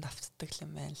депрессэнд автдаг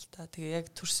юм байна л да. Тэгээ яг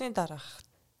төрсний дараах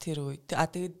тэр үед.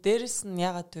 Тэгээд дээрэс нь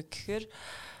яагаад вэ гэхээр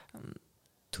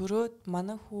төрөөд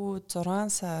манай хүү 6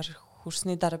 сар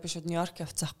хүрсний дараа би шууд Нью-Йорк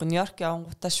явцаахгүй. Нью-Йорк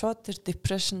явангуудаа шууд тэр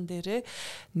депрешн дээрээ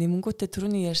нэмэнгүүтээ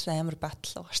түрүүний ярьсан амар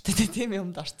батал байгаа шүү дээ. Тийм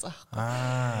юмд орцсон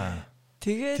аахгүй.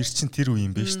 Тэгээд тэр чин тэр үе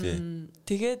юм байна шүү дээ.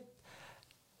 Тэгээд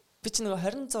би ч нөгөө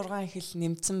 26 хил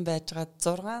нэмсэн байжгаад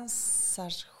 6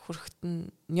 сар хүрэхэд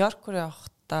Нью-Йорк руу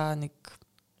явахдаа нэг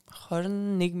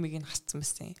 21 мэг хассан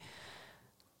байсан.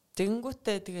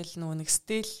 Тэгэнгүүтээ тэгэл нөгөө нэг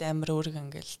стил амар өөрийг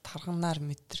ингээл тарханаар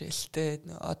мэдрэлтэй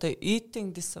одоо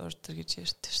eating disorder гэж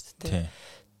ярьдаг шүү дээ.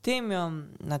 Тийм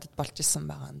юм надад болж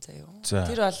исэн байгаа юм заяа.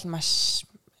 Тэр бол маш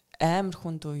амар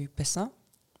хүнд үе байсан.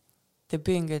 Тэгээ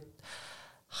би ингээд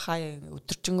хай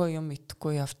өдөржингөө юм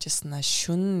идэхгүй явж ирсэн аа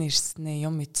шүн ирснээ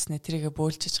юм идснээ тэрийгэ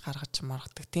бөөлжиж гаргаж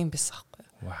маргадаг тийм байсан байхгүй.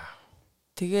 Вау.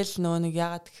 Тэгэл нөгөө нэг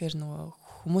яагаад тэгэхээр нөгөө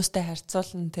хүмүүстэй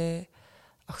харьцуулна те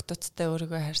октоцтой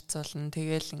өөрийгөө харьцуулна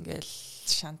тэгэл ингээл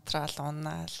шантраал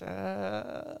унаал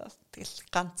тэгэл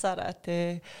ганцаараа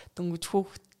те дөнгөж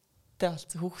хүүхдтэй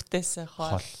болсон хүүхдээсээ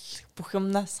хол бүх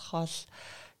юмнаас хол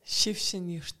шив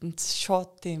шин ертөнц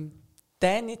шууд тийм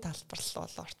дайны талбар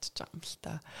л орчиж байгаа юм л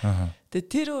та. Тэгээ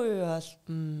тэр үе бол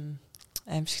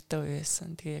аимшигтай үе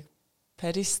байсан. Тэгээ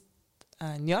Парис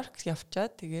Нью-Йорк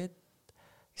явчаад тэгээд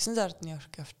 9 сард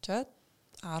Нью-Йорк явчаад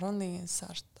 11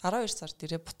 сард 12 сард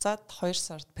ирээ буцаад 2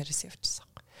 сард Парис явчихсан.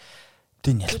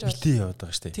 Тийм ялбартай яваад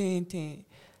байгаа шүү дээ. Тийм.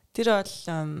 Тэр бол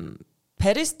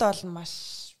Парист бол маш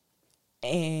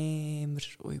амар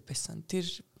үе байсан. Тэр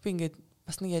би ингээд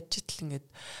бас нэг яжитл ингээд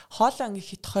хоолоо ингээд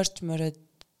хит хорж мороод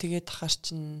тэгээд хахаар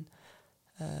чинь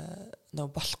нөө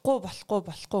болохгүй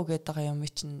гэдэг юм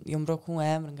чинь юм руу хүн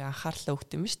амар ингээ анхаарлаа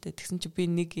өгд юм шүү дээ. Тэгсэн чи би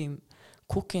нэг юм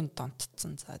кукийн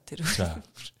донтцсон. За тэр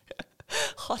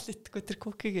хоол идэхгүй тэр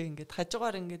кукийг ингээд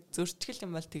хажуугаар ингээд зөрчгөл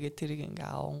юм бол тэгээд тэрийг ингээ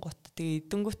авангуут.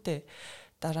 Тэгээд идэнгүүтээ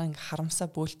дараа ингээ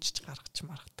харамсаа бөөлчж гаргаж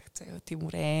маргадаг. Заяа тийм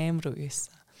үр амар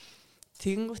үеэсэн.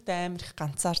 Тэгэнгүүтээ амар их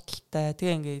ганцаардалтай.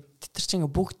 Тэгээ ингээ тэр чинь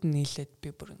ингээ бүгд нийлээд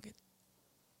би бүр ингээ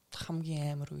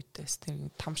хамгийн амар үедээс тэр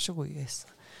там шиг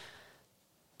үеэс.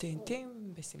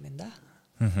 Тийм байсан юм да.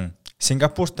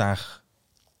 Сингапурт анх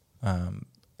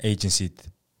эйженсид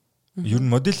ер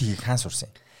нь модель хийх хаан сурсан.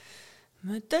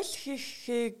 Модель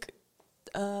хийхийг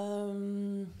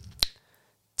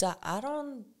за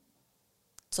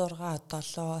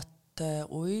 16-7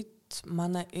 үед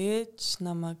манай ээж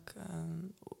намайг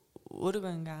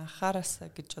өөрийгөө ингээ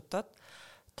анхаараасаа гэж бодоод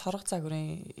торго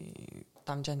загварын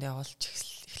дамжаанд явуулж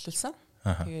эхлүүлсэн.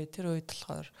 Тэгээ тэр үед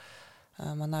болохоор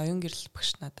манай оюун гэрэл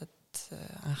багш надад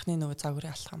анхны нөгөө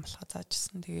загварын алхам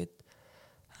заажсэн. Тэгээд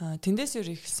тэндээс юу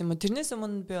ихсэн юм. Тэрнээс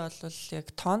өмнө би бол яг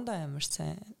тоондоо амар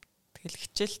сайн тэгэл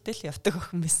хичээлтэй л явдаг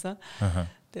охин байсан.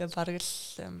 Тэгээ бараг л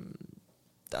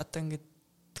одоо ингээд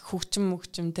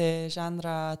хөгжимтэй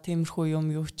жанра тиймэрхүү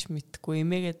юм юу ч мэдгүй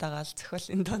эмээгээ дагаал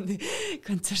зохиолын дооны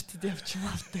концертод явж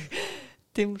мавдаг.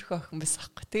 Тиймэрхүү охин байсан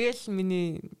аахгүй. Тэгэл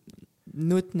миний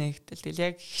нүд нэгтэл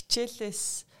яг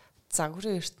хичээлээс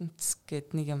загварын ертөнц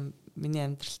гээд нэг юм миний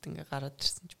амьдралд ингээ гараад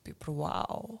ирсэн чи би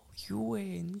вау юу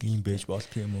вэ ийм байж болт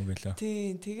юм уу гэлээ.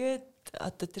 Тийм тэгээд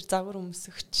одоо тэр загвар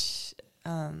өмсөгч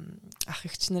ах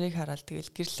эгч нарыг хараад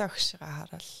тэгэл гэрлээ агшгаа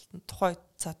хараад тухай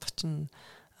цаадах чинь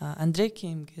Андрей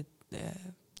Ким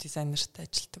гэдэг дизайнертай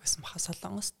ажилладаг байсан баха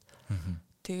Солонгост.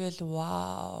 Тэгэл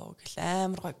вау гэл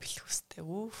амар гой бэлхүүстэй.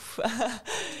 Үф.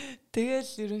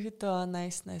 Тэгэл ерөнхийдөө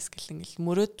nice гэл ингээл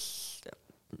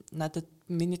мөрөөдөл надад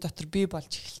миний дотор бий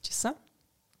болж эхэлчихсэн.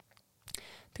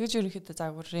 Тэгэж ерөнхийдөө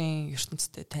загварын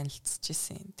ертөнцтэй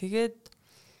танилцчихсэн. Тэгээд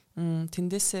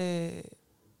тэндээсээ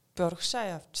би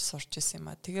урагшаа явж сурч ирсэн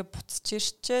юм а. Тэгээ буцаж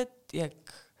ирчээд яг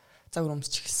загвар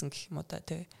өмсч эхэлсэн гэх юм уу да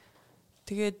тий.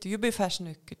 Тэгээд UB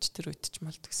Fashion Week гэж тэр үед ч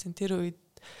малтгсэн. Тэр үед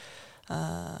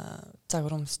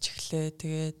загвар өмсч эхлээ.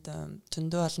 Тэгээд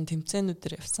зөндөө олон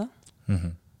тэмцээнүүдээр явсан.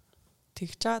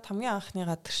 Тэгж чад хамгийн анхны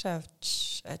гадагшаа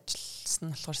явж ажилласан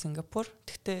нь болохоор Сингапур.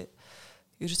 Тэгтээ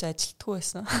ерөөсөө ажилтгүй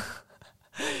байсан.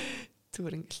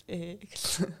 Зүгээр ингээл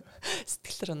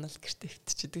сэтгэлээр унаал гэртээ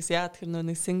хөвтчихдэг. Яагаад тэр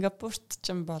нэг Сингапурт ч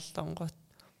юм болонгот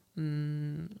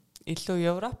илүү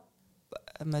Европ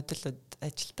модулд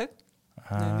ажилдаг.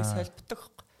 Нэг солбдог.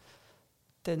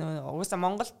 Тэгээ угаасаа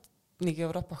Монголд нэг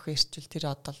Европ охин ирчвэл тэр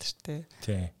одоо л шүү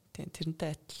дээ. Тийм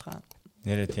тэрнтэй адилхан.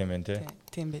 Нэрээ тийм байх тий.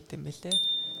 Тийм байт юм бэлээ.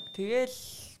 Тэгэл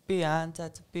би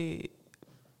би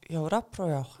Европ руу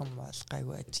явах юм бол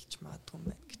гайгүй ажиллаж магадгүй юм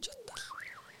байна гэж бодлоо.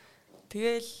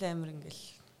 Тэгэл амир ингээл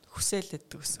хүсэлээд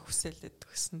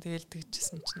гэсэн. Тэгэл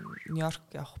тэгжсэн чинь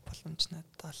Нью-Йорк явах боломж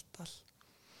надад олдол.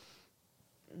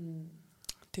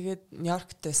 Тэгээд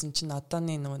Нью-Йоркт байсан чинь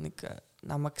одооний нэг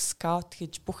намайг скаут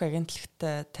хийж бүх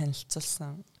агентлагтай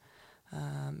танилцуулсан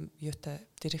юутай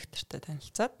директортай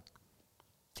танилцаад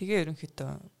тэгээ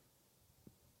ерөнхийдөө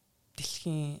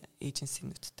дэлхийн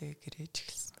эйженсинүүдтэй гэрээж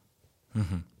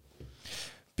эхэлсэн.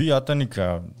 Би одоо нэг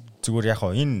зүгээр яг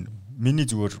энэ миний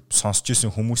зүгээр сонсч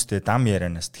ирсэн хүмүүстэй дам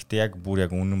ярианаас гэхдээ яг бүр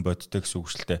яг үнэн бодтой гэсэн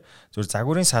үгшлээ. Зүгээр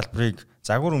загварын салбарыг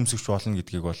загвар өмсгч болно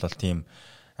гэдгийг бол тийм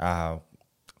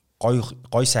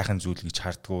гой сайхан зүйл гэж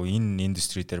хардггүй. Энэ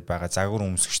индустри дээр байгаа загвар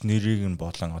өмсгч нэрийг нь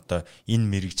болон одоо энэ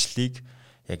мэрэгжлийг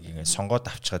яг сонгоод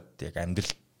авчгаад яг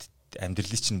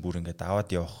амьдралыг чинь бүр ингээд аваад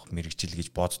явах мэрэгжил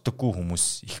гэж боддоггүй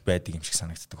хүмүүс их байдаг юм шиг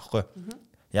санагддаг байхгүй.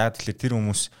 Яг тэгэхээр тэр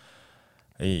хүмүүс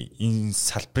энэ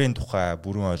салбарын тухай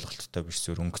бүрэн ойлголттой биш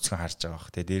зөв өнгөцгөн харж байгаа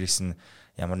бах. Тэгээ дээрэс нь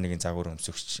ямар нэгэн загвар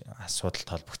өмсгч асуудалд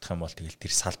холбогдох юм бол тэгэл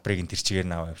тэр салбарыг нь тэр чигээр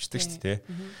нь аваа явчихдаг шүү дээ.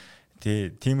 Тэгээ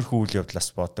тиймэрхүү үйл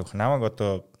явдлаас боддог. Намайг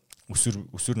одоо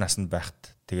өсвөр наснд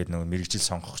байхад тэгээд нөгөө мэрэгжил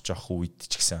сонгох жоох үед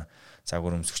ч гэсэн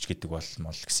загвар өмсгч гэдэг бол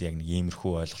гэсэн яг нэг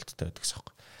иймэрхүү ойлголттой байдаг гэсэн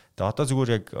юм. Тэгээ одоо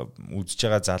зүгээр яг үзэж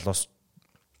байгаа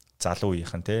залуу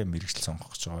үеийнхэн те мэрэгжил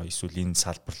сонгох гэж байгаа. Эсвэл энэ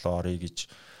салбар руу орё гэж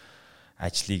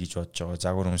ажлыг гэж бодож байгаа,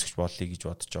 загвар өмсгч болъё гэж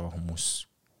бодож байгаа хүмүүс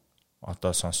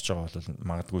одоо сонсож байгаа бол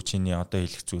магадгүй чиний одоо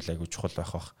хэлэх зүйл айгу чухал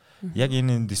байх бах. Яг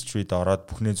энэ индустрид ороод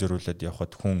бүхнээ зөриүүлээд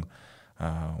явхад хүн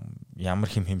ямар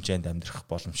хэмжээнд амьдрах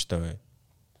боломжтой вэ?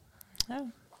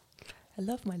 I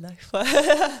love my life.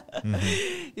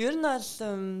 Ер нь бол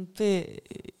би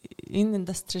энэ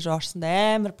индустрид орсонд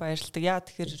амар баярлалтай. Яа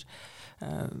тэгэхээр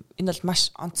энэ бол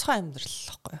маш онцгой амьдрал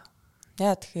байхгүй юу?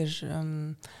 Яа тэгэхээр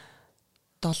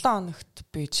 7 хоногт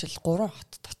би жишээл 3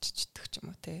 хотод очиждаг ч юм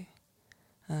уу те.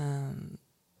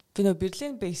 Би нөө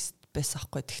Берлин based байсан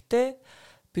байхгүй. Гэхдээ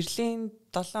Берлин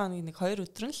 7 хоногийн нэг 2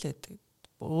 өдөр нь л байдаг.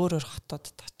 Өөр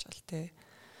хотодод очивол те.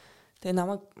 Тэгээ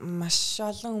намайг маш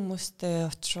олон хүмүүстэй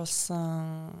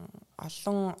уулзсан,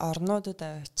 олон орнуудад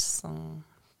авчирсан.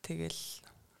 Тэгэл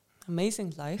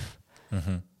amazing life.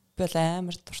 Би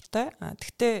амар дуртай.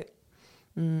 Гэхдээ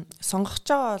сонгож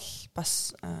байгаа бол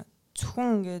бас зөвхөн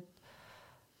ингээд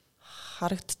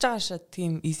харагдаж байгаа шат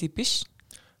тийм easy биш.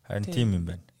 Харин тийм юм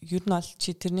байна. Ер нь бол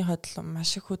чи тэрний хөдөл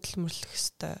маш их хөдөлмөрлөх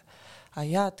ёстой.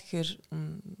 Яа тэгэхээр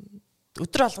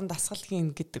өдөр болгон дасгал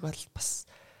хийн гэдэг бол бас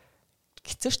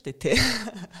хэцүү шттэ тий.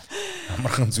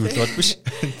 Амархан зүйл бол биш.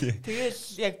 Тэгэл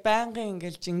яг байнгын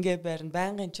ингээл жингээ байрна,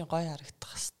 байнгын чинь гоё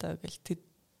харагдах хэвээр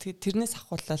гэл тэрнээс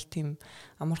ахуулаад тийм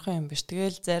амархан юм биш.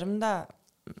 Тэгэл заримдаа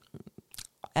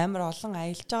амар олон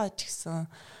аялж байгаа ч гэсэн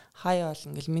хаяа бол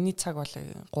ингээл миний цаг бол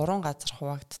 3 газар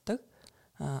хуваагддаг.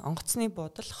 Онгоцны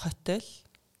буудал, хотел,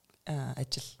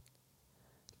 ажил.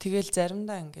 Тэгэл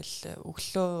заримдаа ингээл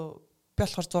өглөө би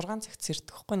болохоор 6 цагт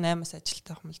сэрдэг хгүй 8-аас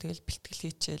ажилтаа юм л тэгэл бэлтгэл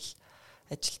хийчихэл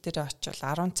ажил дээр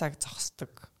очивол 10 цаг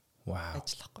зогсдог.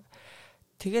 Ажиллахгүй.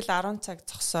 Тэгэл 10 цаг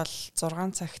зогсоол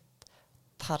 6 цагт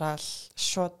тараал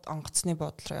шууд онгоцны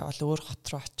буудлын руу явал өөр хот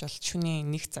руу очивол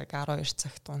шөнийн 1 цаг 12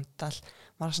 цагт унтаал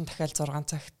маргааш нь дахиад 6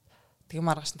 цагт тэгээ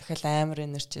маргааш нь дахиад амар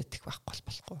энержиtik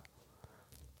байхгүй.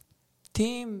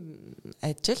 Тийм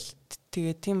ажил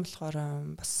тэгээ тийм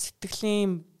болохоор бас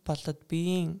сэтгэлийн болоод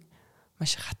биеийн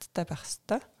маш хаттай байх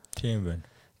хэвээр. Тийм байна.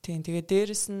 Тийм тэгээ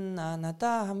дээрэс нь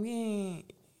надаа хамгийн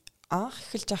анх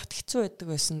эхэлж авахд хэцүү байдаг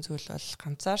байсан зүйл бол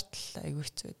ганцаардл айгүй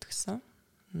хэцүү байдаг гэсэн.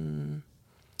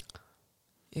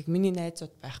 Яг миний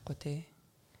найзууд байхгүй тий.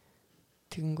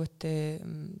 Тэгэнгүүтээ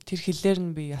тэр хэлээр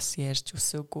нь би бас ярьж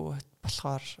өсөөгүй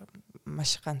болохоор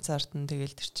маш ганцаардан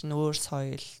тэгэл тэр чинь өөр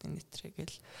соёл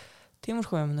нэтрэгэл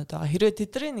тиймэрхүү юмнууд байгаа. Хэрвээ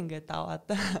тэдрийг ингээд аваад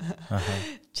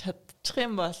чадчих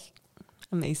юм бол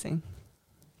amazing.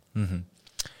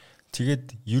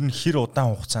 Тэгээд ер нь хэр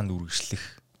удаан хугацаанд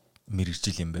үргэлжлэх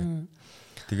мэрэгжил юм бэ?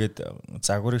 Тэгээд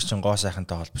загварыг чинь гоо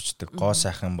сайхантай холбочдөг. Гоо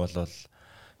сайхан бол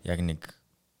яг нэг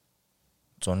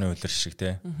зуны үлэр шиг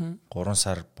те 3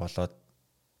 сар болоод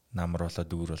намар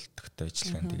болоод өвөр болдогтой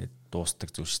ажиллагаан тэгээд дуустдаг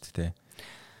зүйл шүү дээ те.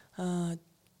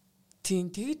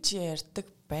 Тийм тэгж ярьдаг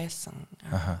байсан.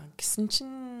 Гэсэн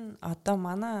чинь одоо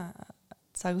манай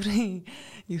загварын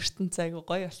ертөнц айгу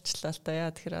гоё болчлаа л да.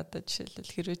 Яа тэгэхээр одоо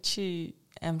жишээлбэл хэрвээ чи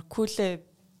амар кулээ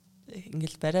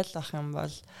ингээл барайл ах юм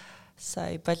бол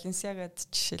сая Balenciaga-д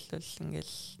жишээлбэл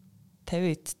ингээл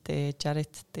 50 эдтэй 60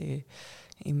 эдтэй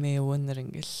имээ өвнөр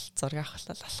ингээл зураг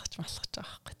авахлал алхаж байгаа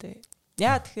байхгүй тий.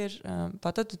 Яа тэгэхээр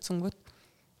бодоод үзэнгүүт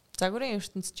загварын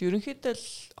ертөнцид ерөнхийдөө л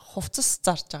хувцас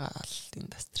зарж байгаа л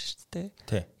индастри шүү дээ.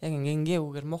 Тий. Яг ингээ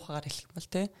үгээр муухагаар хэлэх юм бол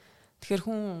тий. Тэгэхээр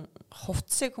хүн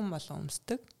хувцсыг хүн болон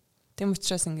өмсдөг. Тийм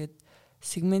учраас ингээд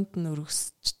сегмент нь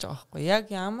өргөсөж байгаа байхгүй. Яг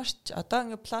ямар ч одоо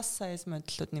ингээ plus size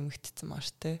модулууд нэмэгдсэн маа ш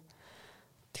тий.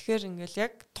 Тэгэхээр ингээл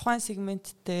яг тухайн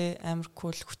сегменттэй амар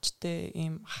кул хүчтэй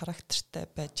ийм характертай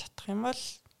байж чадах юм бол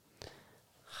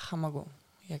хамаагүй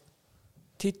яг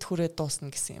тэд хүрээ дуусна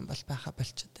гэсэн юм бол байха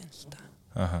болчиход байна л да.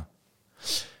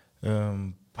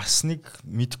 Бас нэг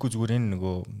мэдхгүй зүгээр энэ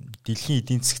нөгөө дэлхийн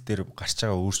эдийн засаг дээр гарч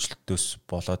байгаа өөрчлөлтөөс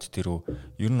болоод тэр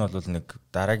ер нь бол нэг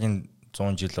дараагийн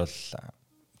 100 жил бол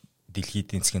дэлхийн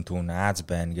эдийн засгийн түвшин Аз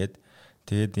байна гэд.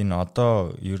 Тэгээд энэ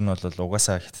одоо ер нь бол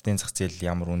угаасаа хятадын зах зээл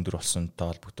ямар өндөр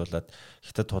болсонтой холбогдуулаад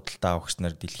хятад худалдаа авагч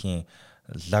нар дэлхийн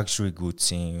luxury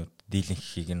goods-ийн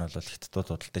дийлэнхийг нь бол хятадууд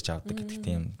худалдаж авдаг гэдэг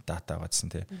тийм дата байгаадсэн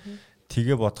тий.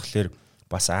 Тэгээ бодглохлоор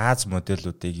бас Аз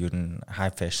модельүүдийг ер нь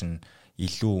high fashion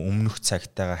илүү өмнөх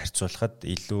цагтайгаа харьцуулахад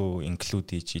илүү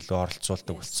include хийж илүү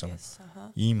оролцуулдаг болсон.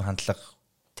 Ийм хандлага.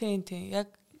 Тийм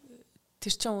яг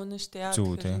тэр чинь үнэн шүү дээ. Яг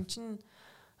тэр чинь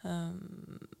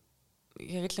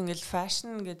яг л ингээл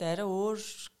fashion гэдэг арай өөр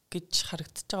гэж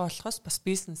харагдаж байгаа болохоос бас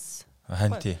бизнес.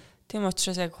 Харин тий. Тийм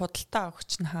учраас яг худалдаа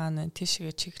авахч нь хаана тийшээ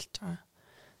чиглэж байгаа.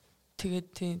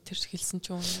 Тэгээд тэр хэлсэн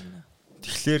чинь үнэн.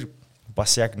 Тэгэхээр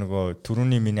бас яг нөгөө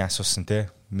түрүүний миний асуусан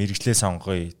те мэрэгчлээ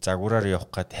сонгоё, загвараар явах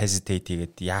гээд hesitate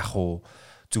хийгээд яах уу,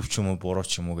 зөв ч юм уу, буруу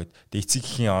ч юм уу гэд эцэг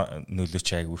эхийн нөлөө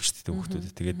чи айгу өвчтдэй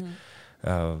хүмүүсд. Тэгээд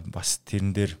бас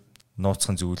тэрэн дээр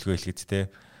нууцхан зөвлөгөө хэлэхэд те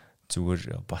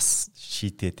зүгээр бас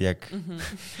шийдээд яг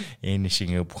энэ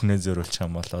шиг бүхнээ зөөрүүлчих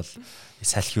юм бол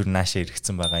салхи юу наашаа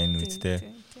иргэцэн байгаа энэ үед те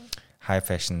high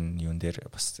fashion юун дээр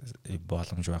бас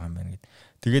боломж байгаа юм байна гэд.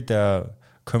 Тэгээд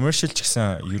commercial ч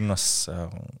гэсэн ер нь бас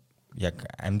яг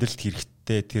амьдралд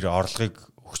хэрэгтэй тэр орлогыг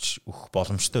өгөх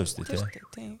боломжтой байна шүү дээ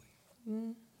тийм.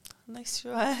 Nice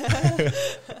шүү.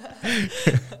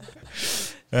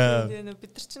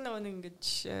 Бид нар чинь нэг ингэж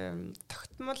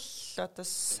тогтмол одоо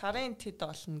сарын тэд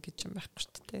олно гэж юм байхгүй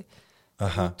шүү дээ.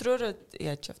 Өдрөөрөө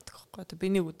яаж явдаг вэ? Одоо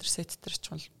би нэг өдөр сет дээр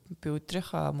ч бол би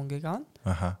өдрийнхөө мөнгийг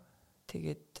авна.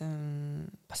 Тэгээд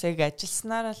бас яг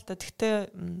ажилласнараа л да.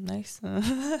 Тэгтээ nice.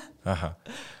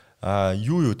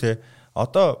 Юу те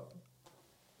одоо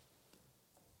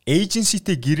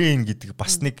agencyтэй гэрээ ин гэдэг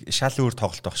бас нэг шал өөр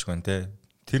тоглолт багш гэн те.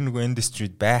 Тэр нөгөө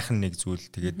industry-д байх нэг зүйл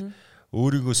тэгээд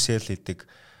өөрийгөө sell хийдэг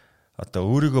одоо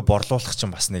өөрийгөө борлуулах чинь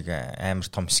бас нэг амар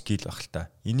том skill баг л та.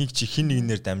 Энийг чи хин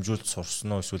нэгнээр дамжуулж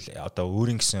сурсан уу эсвэл одоо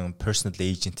өөрийн гэсэн personal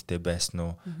agentтэй байсан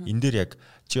уу? Энэ дээр яг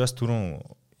чи бас түрүүн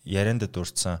ярианда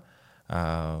дурдсан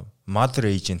mother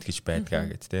agent гэж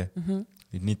байдгаа гэд те.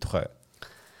 Эдний тухай.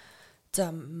 За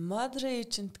mother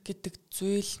agent гэдэг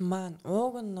зүйл маань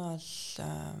ууг нь бол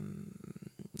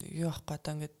юу ахгүй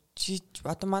одоо ингээд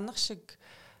одоо манах шиг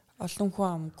олон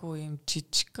хүн амгүй юм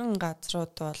жижигхэн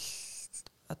газрууд бол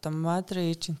одоо mother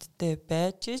agentтэй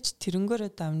байж ич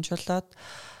тэрнгээрээ дамжуулаад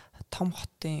том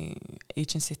хотын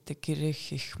agencyтэй гэрээ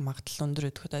хийх магадлал өндөр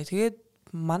гэдэг. Тэгээд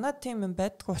манай тим юм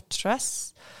байдгүй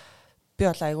учраас би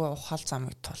бол айгүй ухаал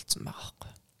замыг тулцсан байгаа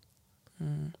байхгүй.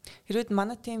 Хэрвээ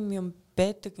манай тим юм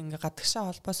байдаг ингээ гадагшаа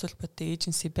холбоос холбоотой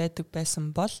agency байдаг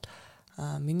байсан бол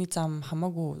миний зам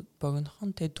хамаагүй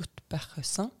богинохон тэдүт байх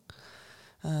байсан.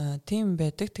 Тийм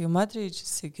байдаг. Тэгээ mother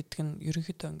agency гэдэг нь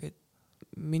ерөнхийдөө ингээ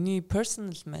миний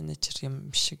personal manager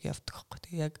юм шиг явдаг байхгүй.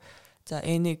 Тэгээ яг за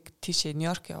энийг тийшээ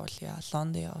Нью-Йорк явуулъя,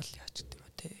 Лондон явуулъя ч гэдэг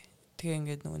юм те. Тэгээ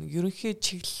ингээд нөгөө ерөнхий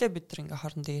чиглэлээ бид нар ингээ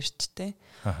хоорондоо ярьчтэй.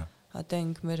 Одоо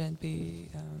ингэмээр би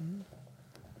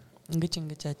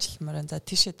ингэж ажилламаар за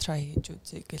тийшээ try хийж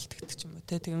үзье гэлтэгдэг ч юм уу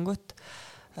те. Тэгэнгүүт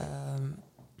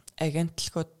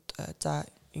агентлагууд за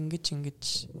ингэж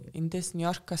эндээс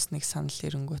Нью-Йоркоос нэг санал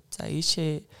ирэнгүүт за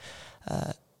ийшээ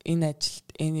энэ ажилд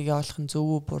энийг явуулах нь зөв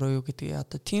үү буруу юу гэдгийг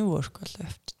одоо team work болоо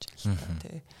явчихж байна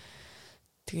те.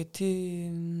 Тэгээд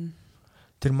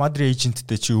тэр mother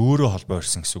agentтэй чи өөрөө холбоо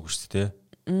ирсэн гэсэн үг шүү дээ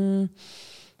те.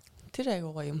 Тэр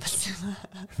айгуу гоё юм болсон.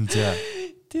 За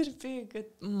тэр би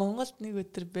ингээд Монголд нэг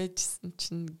өдөр байжсэн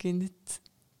чинь гинэт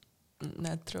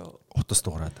надруу утас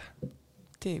дуурайд.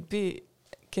 Тий би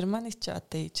Германы ч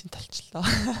одоо эйжент толчлоо.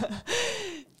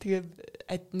 Тэгээ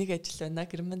нэг ажил байна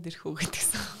Германд ирэх үү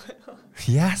гэдгсэн байхгүй юу.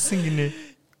 Яасан гинэ.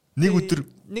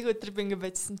 Нэг өдөр би ингээ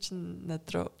байжсан чинь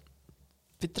надруу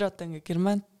бид нар одоо ингээ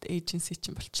Германд эйженси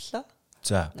чинь болчлоо.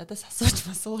 За. Надаас асууж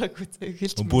масуугаагүй зөө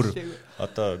хэлж мэлээгүй.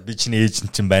 Одоо би чиний эйжент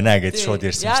чинь байна гэж шууд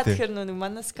ярьсан шүү дээ. Яа тэгэхээр нэг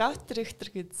манай скаут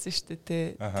директор гэдсэн шүү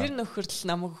дээ. Тэр нөхөр л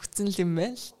намайг өгсөн л юм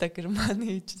байна л та Германы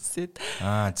эйженсид.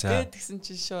 За. Тэгээд тэгсэн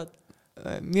чинь шууд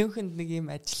Мюнхенд нэг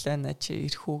юм ажил байна чи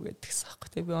ирэх үү гэдгсэн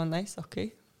аахгүй. Тэгээ би nice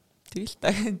okay. Тэгэл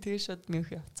та тэгээ шууд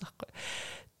Мюнхен явцсан аахгүй.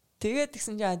 Тэгээд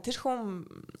тэгсэн чинь тэр хүн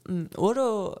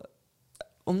өөрөө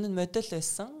өмнө нь модель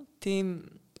байсан. Тийм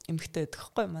эмэгтэй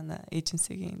гэхгүй манай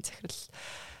эйженсигийн захирал.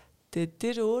 Тэгээд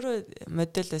тэр өөрөө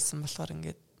модель байсан болохоор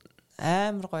ингээд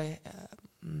амар гоё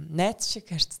найз шиг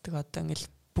харцдаг одоо ингээд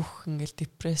бүх ингээд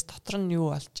депресс дотор нь юу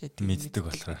болж байдаг мэддэг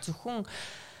болохоор зөвхөн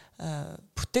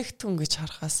бүтээгдэхүүн гэж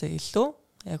харахаас илүү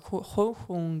яг хувь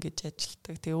хүн гэж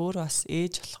ажилтдаг. Тэгээ өөрөө бас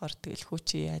ээж болохоор тэгэл хүү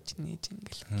чи яаж нээж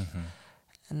ингээл.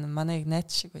 Манай яг найз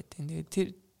шиг байдیں۔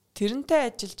 Тэгээ тэрнтэй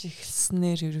ажиллаж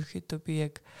эхэлснээр ерөөхдөө би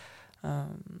яг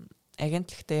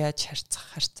агентлагтай яаж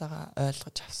харьцаагаа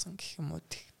ойлгож авсан гэх юм уу.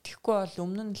 Тэгэхгүй бол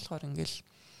өмнө нь болохоор ингээл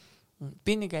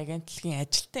би нэг агентлагийн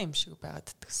ажилтан юм шиг байгаад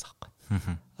дтгсэн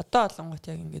байхгүй. Одоо олонгот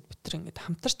яг ингээд бид нар ингээд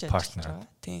хамтарч ажиллаж байгаа.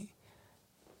 Тийм.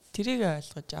 Тэрийг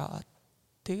ойлгож аваад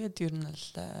тэгээд ер нь л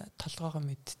толгоогоо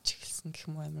мэдчих эхэлсэн гэх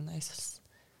юм уу амар nice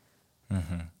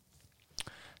болсон.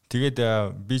 Тэгээд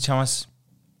би чамаас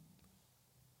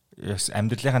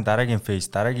амьдралынхаа дараагийн фейз,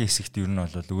 дараагийн хэсэгт ер нь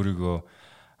бол өөрийгөө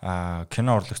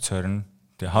кино урлагч цорно.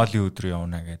 Тэгээ Холливуд руу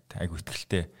явна гэдэг айгу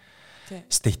итгэлтэй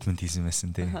стейтмент хийсэн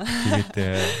байсан тий. Тэгээд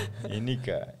энийг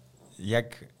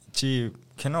яг чи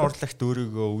кино урлагт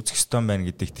өөрийгөө үзэх ёстой байна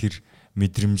гэдэг тэр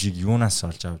мэдрэмжийг юунаас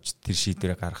олж авч тэр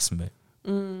шийдвэрээ гаргасан бэ?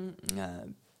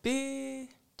 Би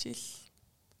 2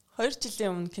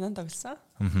 жилийн өмнө кино тоглосон.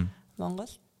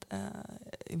 Монголд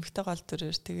эмэгтэй гол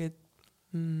дүрээр тэгээд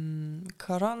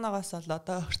коронавигаас бол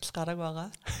одоо хүртэл гараг байгаа.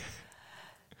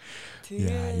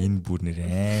 Яа энэ бүр нэр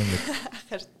амар.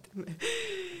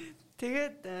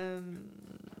 Тэгээд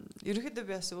ерөөхдөө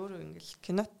би бас өөрөө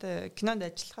ингээл кинонд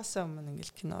ажиллахаас өмнө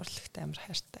ингээл кино урлагт амар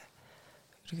хайртай.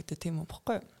 Ерөөхдөө тийм юм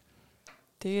баггүй.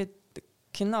 Тэгээд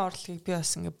кино урлагийг би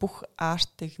бас ингээ бүх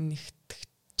артыг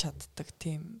нэгтгэж чаддаг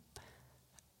тийм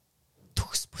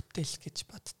төгс бүтээл гэж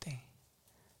боддیں۔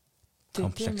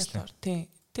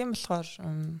 Тийм болохоор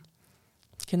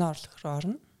кино урлаг руу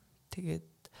орно. Тэгээд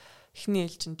эхний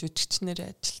ээлжинд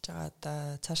жүжигчнээр ажиллаж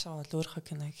байгаа цаашаа бол өөрийнхөө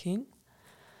киног хийн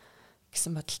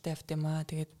гэсэн бодолтой явд юм аа.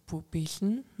 Тэгээд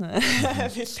биелнэ.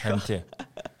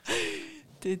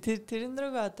 Тэгээд тэрэн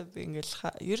дөрөөгөө одоо би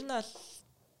ингээл ер нь бол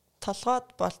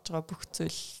толгойд болж байгаа бүх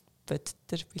зүйл бодит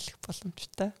төр бэлэх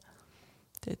боломжтой.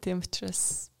 Тэгээд тийм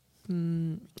учраас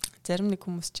зарим нэг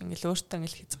хүмүүс ч ингээл өөртөө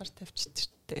ингээл хязгаар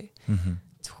тавьчихдаг.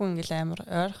 Зөвхөн ингээл амар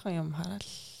ойрхон юм хараад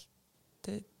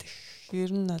тэгээд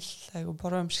ер нь бол айгу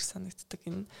буруу юм шиг санагддаг.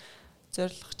 Энэ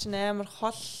зорилго чинь амар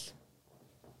хол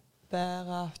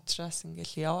байгаа учраас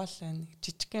ингээл яваал байна.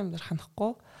 Жижиг юм дээр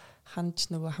ханахгүй ханаж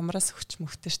нөгөө хамраас хүч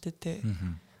мөхтэй штэ тэ.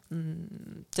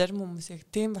 Зарим хүмүүс яг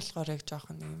тийм болохоор яг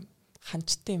жоохон юм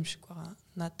ханчтай юм шиг байгаа.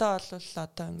 Надад бол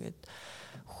одоо ингээд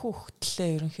хүүхдлээ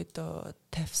ерөнхийдөө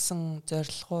тавьсан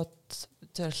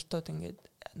зорилтууд ингээд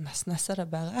насаараа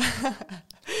байгаа.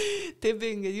 Тэгээ би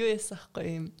ингээд юу яасан хгүй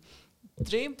юм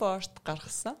dream board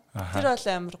гаргасан. Тэр бол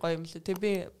амар гоё юм лээ. Тэгээ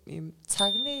би юм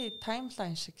цагны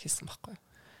таймлайн шиг хийсэн байхгүй.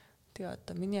 Тэгээ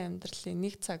одоо миний амьдралын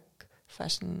 1 цаг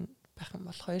фэшн байх юм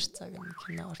бол 2 цаг юм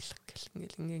кино урлаг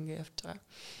гэл ингээ явж байгаа.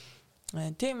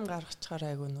 Тийм гаргачаар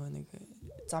айгу нөгөө нэг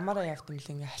замаараа явд юм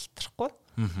л ингээ халтрахгүй.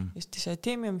 Тийшээ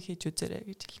тийм юм хийж үзээрэй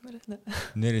гэж хэлмээр байна.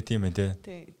 Нэрээ тийм ээ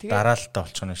тий. Дараалтаа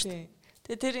болчихно шүү дээ.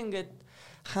 Тэгээ тэр ингээд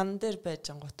хан дээр байж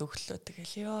ангууд өглөө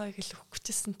тэгэл ёо гэл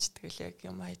өгчихсэн ч тэгэл яг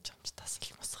юм хайж амч тасал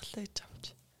мосглоо гэж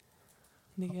амч.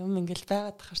 Нэг юм ингээл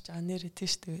байгаад тахарч нэрээ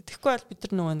тийш тэгээ. Тэгэхгүй бол бид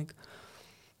нар нөгөө нэг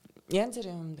янз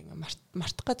бүрийн юмд ингээ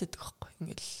мартах гэдэг байхгүй.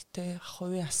 Ингээл тий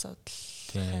хувийн асуудал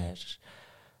хайр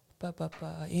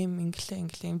баба ийм инглээ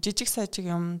юм жижиг сажиг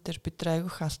юм дээр бид нар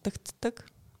айгүйх алдагддаг.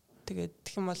 Тэгээд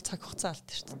тэгэх юм бол цаг хугацаа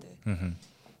алдсан шүү дээ.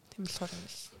 Тийм болохоор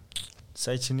ингээл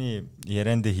сая чиний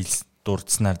ярианд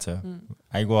дурдснаар зав.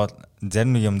 Айгуу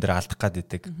зарим нэг юм дээр алдах гад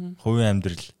идэг. Хувийн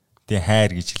амьдрал тий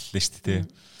хайр гэж хэллээ шүү дээ.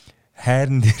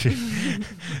 Хайрн дээр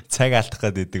цаг алдах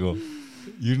гад идэг үү?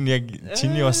 Ер нь яг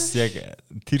чиний бас яг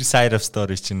тэр side of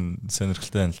story чинь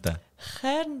сонирхолтой байна л да.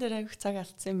 Хайрн дээр айгуух цаг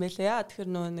алдсан юм байлаа. Яа тэгэхээр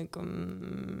нөгөө нэг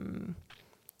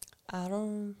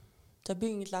 10 за би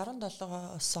ингээл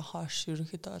 17-оос хойш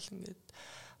ерөнхийдөө бол ингээд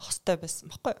хостой байсан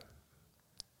баггүй.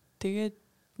 Тэгээд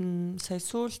сая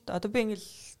сүүлд одоо би ингээл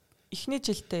эхний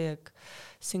жилдээ яг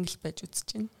single байж үзэж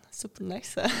байна. Super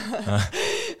nice.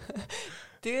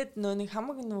 Тэгээд нэг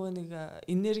хамаг нэг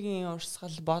энергийн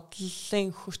урсгал,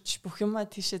 бодлын хүч бүх юмаа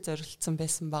тийшээ зориулсан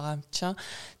байсан байгаа юм чинь.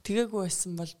 Тэгээгүй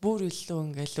байсан бол бүр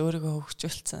илүү ингээл өөрийгөө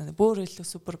хөгжүүлсэн. Бүр илүү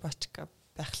супер бачка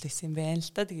байх лээсэн юм байна л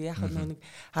да. Тэгээ яг нэг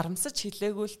харамсаж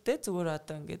хэлээгүй л дээ. Зүгээр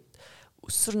одоо ингээд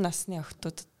өсвөр насны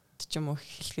охтуудад ч юм уу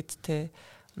хэлэхэд те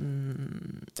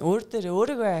өөр дээр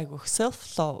өөрийгөө айгүйх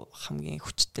self love хамгийн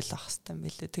хүчтэй л ах хэвээр юм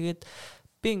билээ. Тэгээд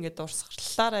би ингээд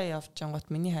урсгалаараа явж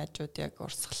ангууд миний хайжууд яг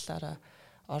урсгалаараа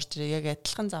орж яг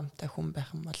адилхан замтай хүн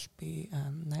байх юм бол би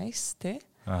nice те.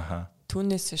 Аха.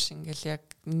 Түүнээс биш ингээл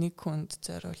яг нэг хүнд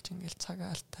зориулж ингээл цаг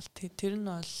алдтал. Тэр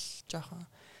нь бол жоохон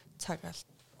цаг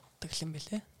алддаг юм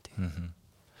билээ.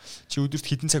 Чи өдөрт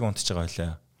хэдэн цаг унтж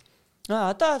байгаа вэ?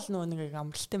 Одоо л нэг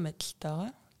амралтын мэдэлтэй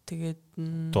байгаа.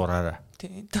 Тэгээд дураараа.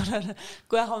 Тий, дураараа.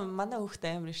 Гэхдээ яг манай хүүхд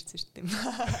амар ирч ирд юм.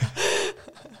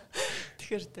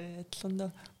 Тэгэхээр адилхан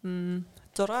доо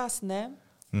 6-аас 8.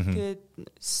 Тэгээд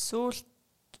сүүлд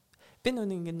би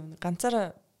нэг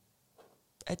ганцаараа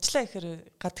ажиллаа ихээр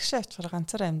гадагшаа очихоор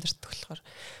ганцаараа амьдэрдэг болохоор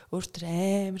өөртөө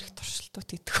амар их туршилтууд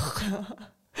идэх байхгүй.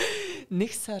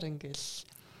 Нэг сар ингээл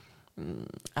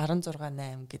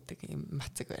 16-8 гэдэг юм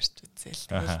мацаг барьж үзээл.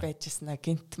 Тэгэл байжсна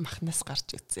гинт махнаас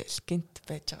гарч үзээл. Гинт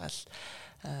байж байгаа л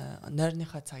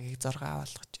нойрныхоо цагийг 6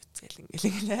 болгож үзээл.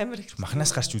 Ингээл амар их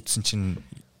махнаас гарч үзсэн чинь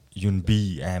юу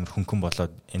би амар хөнгөн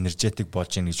болоод энержетик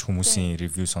болж ийн гэж хүмүүсийн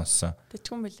ревю сонссон.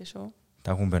 Тэчгүн байлээ шүү.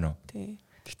 Та хүн байна уу? Тий.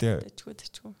 Гэтэ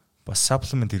тэчгүн. Бас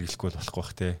supplement хэрэглэхгүй болохгүй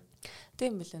бах те.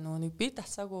 Тийм билээ нэг би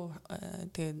дасаагүй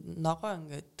тэгээ ногоо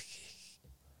ингээд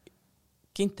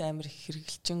гинт амир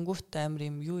хэрэгэлжингүүт амир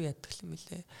юм юу яадаг юм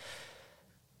бэлээ.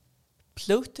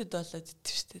 Bloated болоод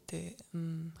идэв штэ тэ.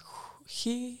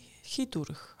 Хи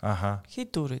дүүрэх. Аха. Хи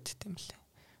дүүрээд идэв юм лээ.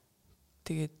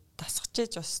 Тэгээд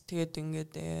дасгачээж бас тэгээд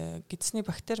ингээд гидсний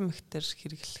бактери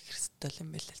хэрэглэх хэрэгтэй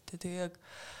юм байлээ л тэ. Тэгээ яг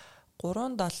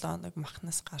 3-7 хоног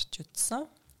махнаас гарч үзсэн.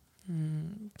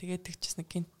 Тэгээд тэгчихсэн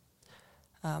гинт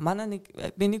манай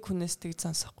би нэг хүнээс тэгж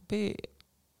сонсохгүй. Би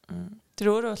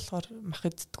тэр өөрөө болохоор мах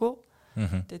иддэггүй.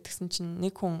 Тэгээд тэгсэн чинь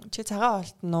нэг хүн чи цагаан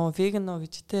хоолтон уу, веган уу,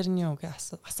 вегетариан уу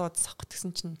гэж асууад сахгүй.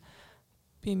 Тэгсэн чинь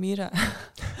би Мира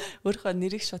өөрийнхөө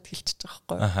нэрийг шууд хэлчихэж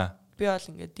байгаа байхгүй. Би бол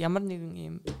ингээд ямар нэгэн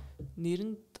юм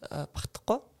нэрэнд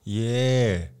багтахгүй.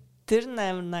 Тэр нь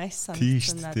амар nice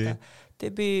санагдсан надад.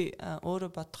 Тэгээ би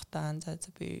өөрөө бодохдоо за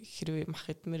би хэрвээ мах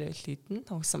идмээр байл идэн.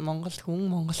 Тогсон Монгол хүн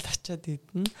Монголд очиод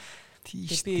идэн.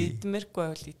 Би идмээргүй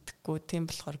бол идэхгүй. Тийм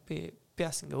болохоор би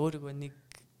бас ингээ өөрийгөө нэг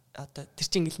одоо тэр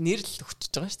чинь ингээл нэрлэл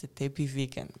өгчөж байгаа шүү дээ. Би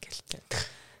веган гэлтэй.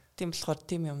 Тийм болохоор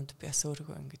тийм юмд би бас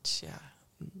өөрийгөө ингэж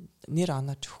нэр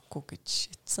оноож өгөхгүй гэж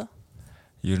шийдсэн.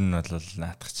 Ер нь бол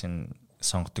наадах чинь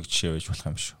сонгодог жишээ байж болох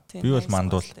юм шүү. Би бол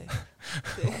мандуул.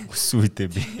 Өссөн үедээ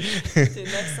би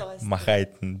махаа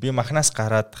идэн. Би махнаас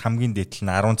гараад хамгийн дээдл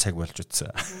нь 10 цаг болж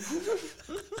утсан.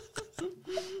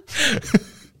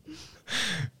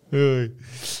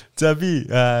 За би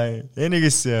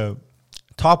энийгээс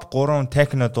топ 3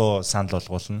 техно дуу санал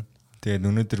болгуулна. Тэгээд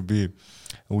өнөөдөр би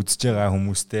үзэж байгаа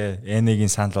хүмүүстээ энийг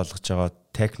санал болгож байгаа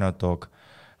техно дууг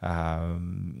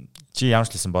чи ямар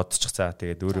ч лсэн бодчих цаа.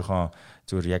 Тэгээд өөрийнхөө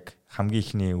зүгээр яг хамгийн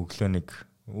ихний өглөөнийг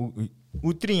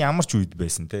өдрийн ямар ч үед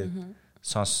байсан те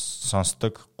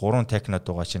сонсдог 3 техно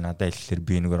дуугаа чи надад хэлэхээр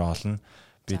би нэгээр олно.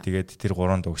 Би тэгээд тэр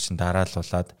 3 дууг чинь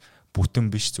дараалуулад бүтэн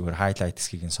биш зүгээр хайлайт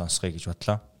хэсгийг нь сонсгоё гэж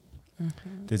бодлоо.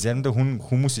 Тэгээд заримдаа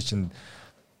хүмүүс чинь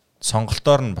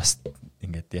сонголтоор нь бас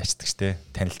ингээд яачдаг штэ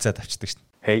танилцаад авчдаг штэ.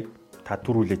 Хей, та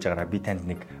түр хүлээж байгаараа би танд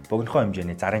нэг богинохоо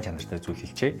хэмжээний зарын чанартай зүйл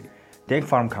хэлчихье. Deg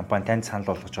Farm компани танд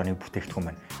санал болгож байгаа нэг бүтээгдэхүүн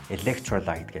маань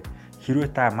Electrolyte гэдэг. Хэрвээ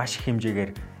та маш их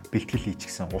хэмжээгээр бэлтгэл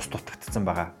хийчихсэн ус дутагдсан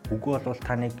байгаа. Үгүй бол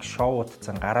та нэг шоу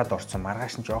утсан гараад орсон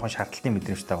маргааш нь жоохон шаардлагатай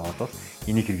мэдрэмжтэй байгаа бол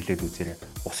энийг хэрэглээд үзээрэй.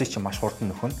 Усыг чинь маш хурдан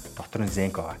нөхөн дотор нь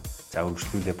зинк байгаа. За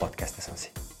үргэлжлүүлээ подкастаа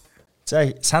сонсъё. За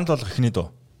санал болгох ихний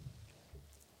дуу.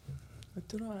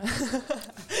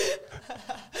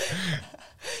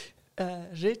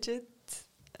 Rigid.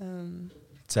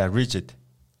 За rigid.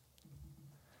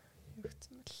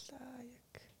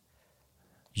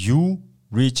 You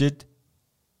rigid.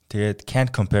 Тэгээд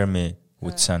can't compare me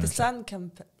with sun. The sun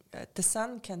can't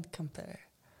compare.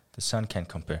 The sun can't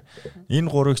compare. Энэ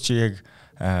гурыг чи яг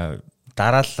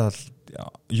дараалал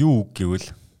юу үг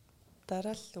гэвэл?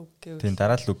 Дараалал үг гэвэл. Тийм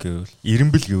дараалал үг гэвэл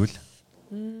ирэмбэл гэвэл.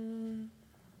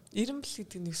 Ирэмбэл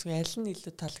гэдэг нь аль нь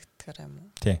илүү таалагддаг юм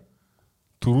уу? Тийм.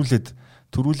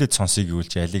 Төрүүлээд сонсъё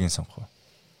гэвэл чи алийг нь сонгох уу?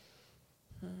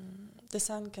 The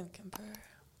sun can't compare.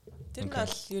 Тэр нь бол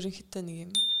ерөнхийдөө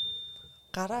нэг юм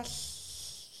гараал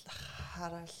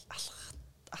хараал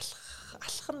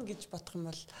алхна гэж бодох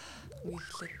юм бол нэг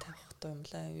ихлээр тавих дуу юм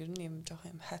лаа. Ер нь юм жоох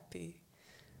юм happy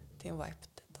тийм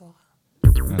vibeтай дуу.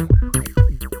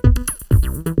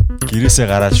 Гэрээсээ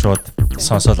гараад шууд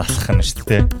сонсоод алхах нь шүү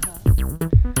дээ.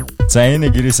 За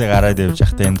энэ гэрээсээ гараад явж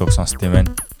байхдаа энэ дуг сонсд юм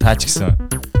байна. Та ч гэсэн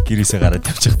гэрээсээ гараад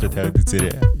явж байхдаа тавиад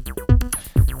үзээрэй.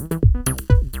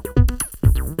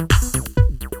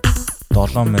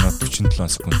 7 минут 47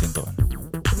 секундын дуу байна.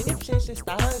 Миний плейлист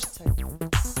 12 цаг юм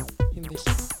биш.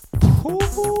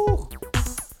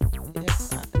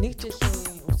 Нэг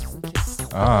жилийн үзсэн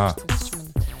плейлист.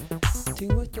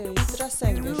 Тэнгүүтээ идрасаа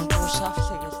ингээл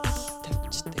шафл гэж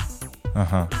тавьчихдаг.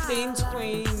 Аха. Тэгээ энэ зөвхөн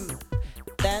ийм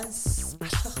данс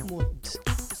алхах мод.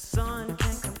 Sun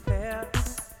can compare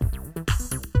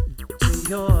to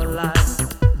your life.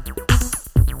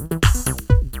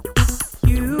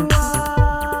 You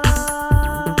are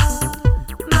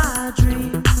my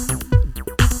dream.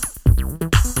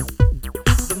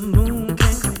 The moon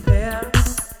can compare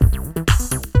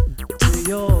to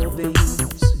your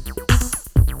beams.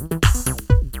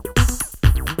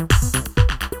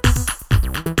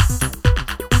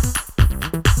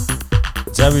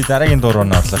 За би дараагийн дуу руу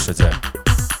орлоо шүү зэ.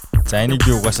 За энийг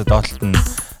би угаасаа доотлолт нь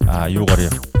юугаар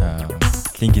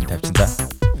линкийг тавьчин за.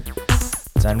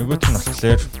 За нөгөөт нь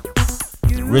болохоор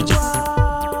Rigid.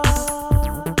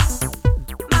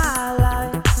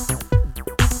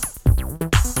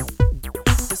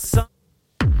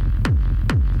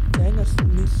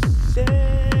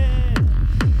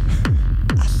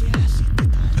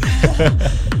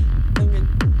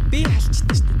 Би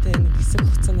халчдаг шүү дээ нэг хэсэг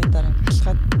хугацааны дараа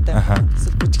алхаад байгаа.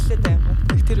 Эсвэл бүжиглээд байгаа.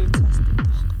 Тэг тэр үед сонсдог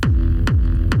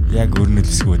байхгүй. Яг өрнөл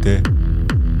хэсгүү те.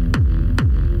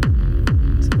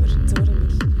 Зүгээр юм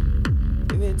бил.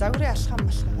 Тэгээ загварын алхам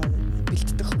малхагаа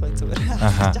бэлддэг байхгүй зүгээр.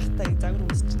 Алхаж явахдаа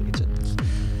загвар үсчин гэж бодлоо.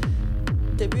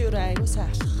 Тэгээ би өөрөө аюусаа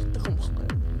алхахдаг юм байхгүй.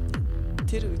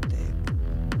 Тэр үед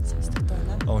сонсдог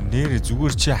байна. Оо нэр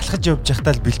зүгээр чи алхаж явж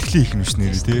байхдаа л бэлтгэлээ хийх юм ш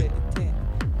нэрээ те.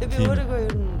 Тэгээ би өөрийгөө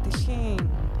ер нь дэлхийн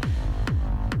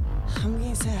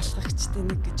хамгийн сайн алхагчтай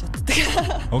нэг гэж боддог.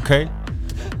 Окей.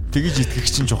 Тэгэж итгэх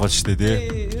чинь чухал шүү дээ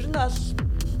тий. Ер нь бол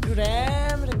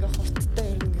амар ингээ хурдтай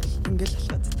ер нь ингээл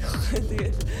алхаад байдаг.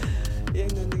 Тэгээд яг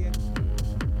нэг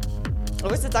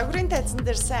Угсаа загварын тайзан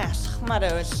дээр сайн алхахмаар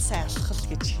байвал сайн алхах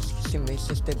гэж хэлэх юм байл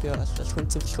л дээ. Би бол хүн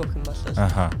зөвлөх юм бол.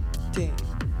 Аха. Тий.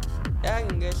 Яг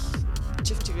ингээл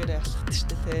чивчгээрээ алхахдаг шүү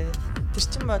дээ тий. Тэр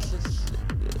чинь бол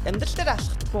амьдрал дээр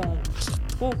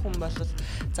алхахгүй хүн бол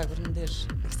загварын дээр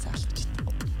их сайн алхаж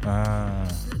чадахгүй. Аа.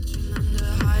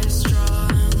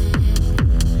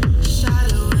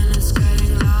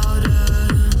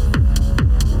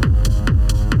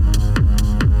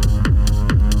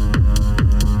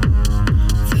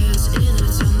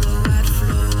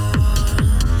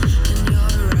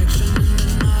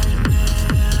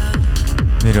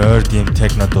 Нэр ойр тийм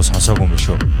технодоо сонсоогүй юм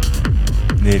шүү.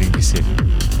 Нэр ингэсээ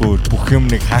бүх юм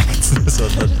нэг хаагдсанаас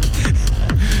болоод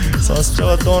сонсож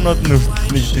байгаа дуунууд нь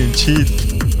нэг тийм чийл.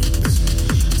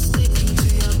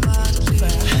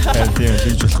 Тийм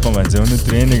хийж болохгүй маань.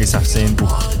 Өнөөдөр энэгээс авсан энэ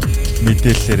бүх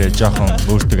мэдээллээрээ жоохон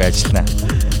өөртөө ажиллана.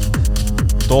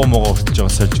 Дуу муугаа хүртэж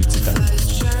байгаа сольж үзье та.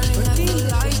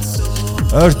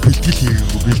 Ойр бэлтгэл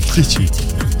хийгээгүй бэлтгэлээ чи.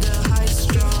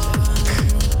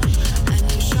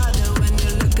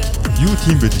 Юу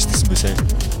тийм байдаг ч гэсэн байсан.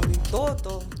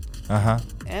 Дуу. Аха.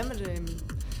 Амар юм.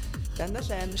 Дандаа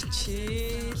л амар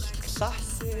чийл,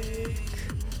 классик,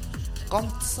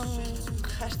 гомцсон,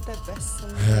 хайртай байсан.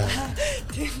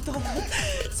 Тийм дуу.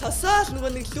 Сосоол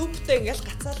нөгөө нэг луптэй ингээл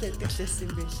гацаал байдаг лээсэн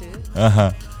юм байлээ.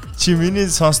 Аха. Чи миний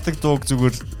сонсдог дууг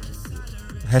зүгээр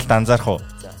хальт анзаарах уу?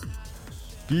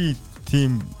 Би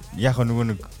тийм яг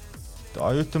нөгөө нэг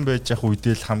оюутан байж явах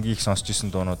үедээ л хамгийн их сонсч ирсэн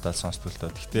дуунуудаа сонсдог л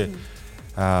доо. Гэхдээ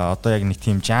одоо яг нэг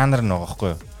тийм жанр нэг байгаа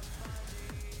байхгүй юу?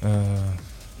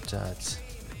 За.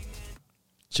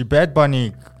 Чи Bad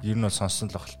Bunny ер нь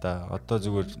сонссон л баг л та. Одоо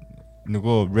зүгээр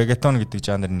нөгөө reggaeton гэдэг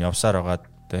жанр нь явсаар байгаад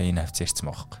энэ хавцаа ирсэн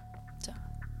байгаа байхгүй. За.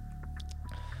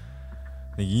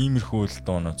 Нэг иймэрхүү л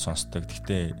дуунууд сонсдог.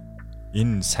 Гэхдээ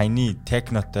энэ саяны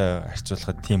технотой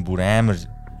харьцуулахад тийм бүр амар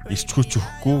ирчгүүч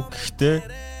өгөхгүй. Гэхдээ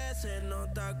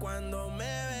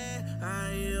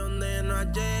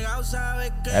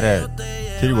арай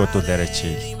тэрийг бодвол арай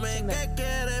чи.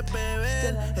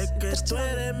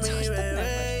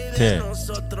 Тэ.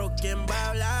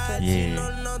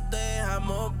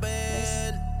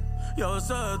 Yo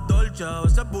soy dolce, a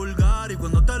veces vulgar y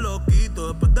cuando te lo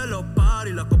quito después de los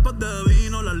party, las copas de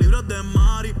vino, las libras de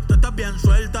Mari, tú estás bien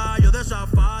suelta, yo de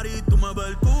safari, tú me ves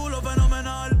el culo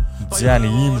fenomenal. За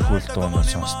нэг иймэрхүү дуунууд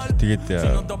сонсдог. Тэгээд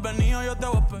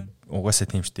угаасаа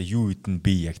тийм шүү дээ. Юу идэн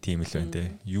би яг тийм л байна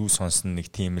те. Юу сонсон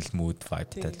нэг тийм л mood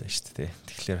vibe тал байна шүү дээ.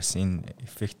 Тэгэхээр бас энэ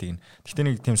эффектийг. Гэхдээ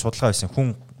нэг тийм судалгаа байсан.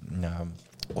 Хүн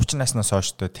 30 наснаас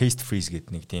хойш taste freeze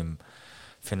гэдэг нэг тийм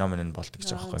феномен болдог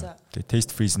гэж байгаа байхгүй. Тэгээ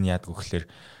taste freeze нь яадаг вэ гэхээр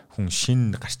хүн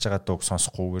шин гарч байгаа дууг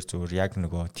сонсохгүйгээр зүгээр яг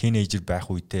нөгөө тинейжер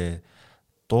байх үедээ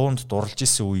дуунд дурлж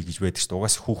исэн үе гэж байдаг шүү дээ.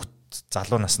 Угаас хүүхэд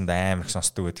залуу наснд амар их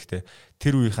сонсдог байдаг те.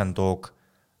 Тэр үеийнхэн дууг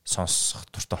сонсох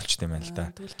туртай болчтой юм байна л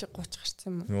да. Түлж 30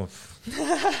 гарсан юм уу?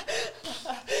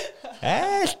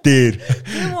 Айл дээр.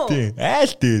 Тийм,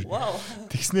 айл дээр.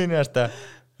 Тэгснээр нэр та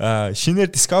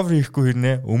шинээр discovery хийхгүй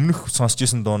хэрнээ өмнөх сонсч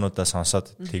исэн дуунуудаа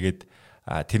сонсоод тэгээд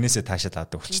тэрнээсээ таашаад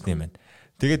авдаг болчихсон юм байна.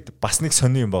 Тэгээд бас нэг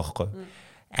сони юм баахгүй.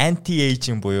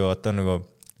 Anti-aging буюу одоо нөгөө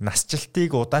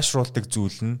насжилтыг удаашруулдаг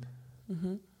зүйл нь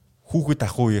хүүхэд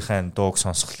ах үеийнхэн дууг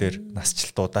сонсхолоор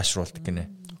насжилт удаашруулдаг гинэ.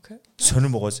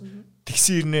 Сонирн богоос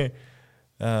тэгсэн ирнэ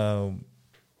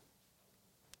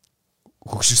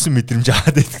хөгшөрсөн мэдрэмж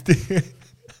аваад байдаг тийм.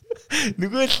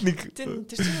 Нөгөө л нэг тэр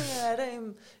чинь арай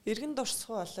юм эргэн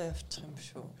дурсах болоо явчих юм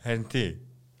шүү. Харин тий.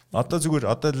 Одоо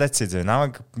зүгээр одоо let's say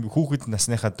намайг хүүхэд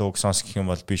насныхаа дууг сонсох гэх юм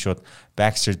бол би шууд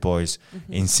Backstreet Boys,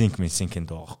 NSYNC-ийн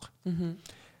дуу байхгүй.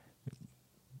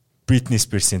 Britney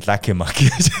Spears-ийн Lucky Mark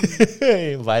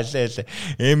байлаа.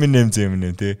 Eminem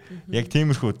тий. Яг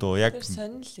тиймэрхүү дуу яг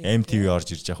MTV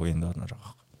орж ирж явах үеийн дуунаар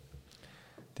байгаа байхгүй.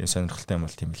 Тийм сонирхолтой юм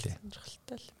бол тийм лээ.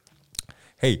 Сонирхолтой л.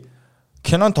 Хей,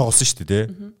 кинон тоглосон шүү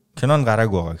дээ тий. Кинон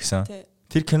гараагүй байгаа гэсэн.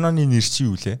 Тэр киноны нэр чи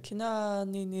юу лээ?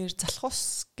 Киноны нэр Залах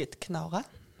ус гэдэг кино байгаа.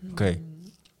 Окей.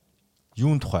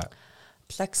 Юун тухай?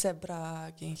 Black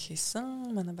Zebra-гийн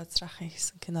хийсэн, манай базраахын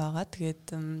хийсэн кино байгаа.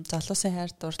 Тэгээд залуусын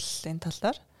хайр дурлалын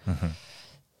талаар.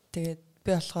 Тэгээд би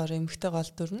болохоор эмэгтэй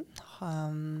гол дүр нь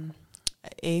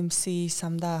AMC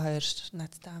Самда хоёр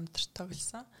надтай хамтар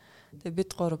тоглосон. Тэгээд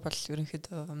бид гурав бол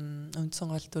ерөнхийдөө үндсэн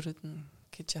гол дүрүүд нь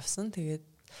гэж явсан. Тэгээд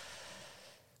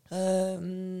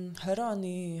 20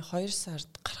 оны 2 сард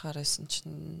гарахаар байсан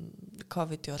чинь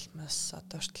ковид улмаас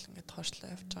одоо хүртэл ингээд хойшлоо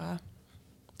явж байгаа.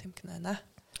 Тийм кино байна.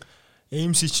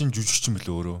 AMC чинь жүжигчин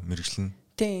билээ өөрөө мэрэгчлэн.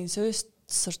 Тийм, Сүйс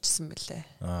сурчсан билээ.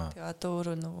 Тэгээ одоо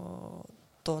өөрөө нөгөө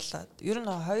дуулаад ер нь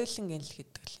хоёулангийн л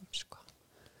хийдэг юм шиг байна.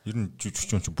 Ер нь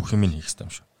жүжигчин ч бүх юм хийх хэрэгтэй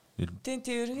юм шүү. Тийм,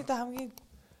 ерөнхийдөө хамгийн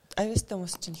аюустай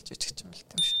хүмүүс чинь л жүжигчин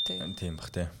билт юм шүү те. Тийм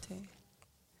бах те.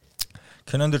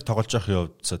 Кинон дээр тоглож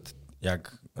явах явцад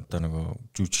яг одоо нөгөө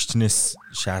жүжигчнээс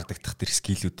шаардагдах тэр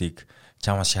скиллүүдийг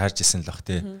чамаас шаарж исэн л бах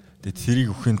те. Тэгээд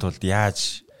тэрийг өхийн тулд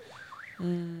яаж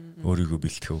өөрийгөө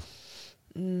бэлтгэв?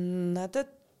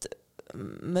 Надад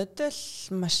модель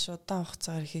маш удаан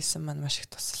хугацаагаар хийсэн маань маш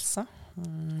их тусалсан.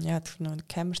 Яг нөгөө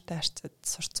камертай харьцаад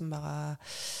сурцсан байгаа.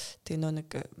 Тэгээ нэг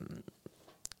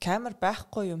камер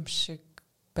байхгүй юм шиг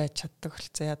байж чаддаг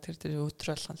болсон. Яа тэр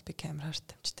өдөр болгонд би камер харж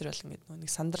тавьчих. Тэр бол ингээд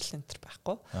нэг сандрал энтер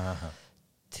байхгүй.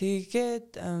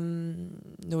 Тэгээд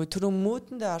нөгөө түрүү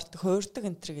муудэндээ ордог хуурдаг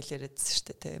энтрийг л яриадсэн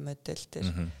шүү дээ. Модель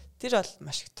дээр. Тэр бол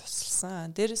маш их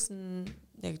тусалсан. Дээрэс нь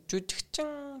яг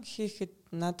жүжигчин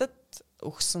хийхэд надад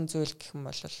өгсөн зүйл гэх юм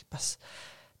бол бас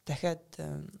дахиад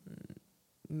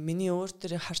миний өөр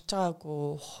дээр харж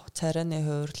байгаагүй царайны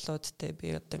хувирлуудтай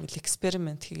би одоо ингээл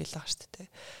эксперимент хийгээл байгаа шүү дээ.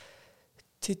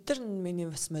 Тэд нар миний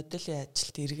бас моделийн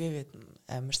ажилд эргээгээд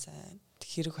амар сайн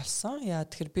хэрэг болсон. Яа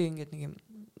тэгэхээр би ингээд нэг юм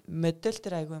модель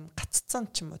дээр айгүй юм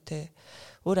гаццсан ч юм уу те.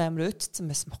 Өөр амар өйтцсэн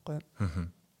байсан байхгүй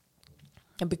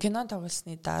юу? Би кино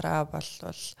тоглосны дараа бол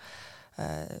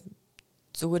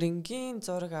зүгээр энгийн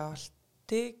зураг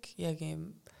авалтыг яг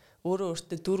юм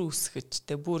өөртөө дүр үсгэж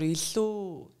те бүр илүү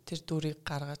тэр дүрийг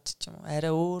гаргаж ч юм уу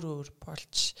арай өөр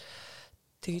болж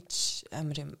тэгж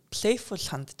амар юм playful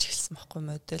хандж эхэлсэн байхгүй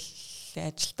моделийн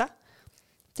ажилда.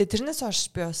 Тэгээ тэрнээс хойш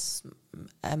би бас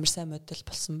амар сайн модель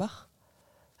болсон баг.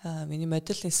 Миний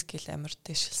моделийн скил амар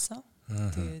дэвшилсэн.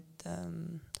 Тэгээд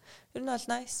ер нь бол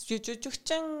nice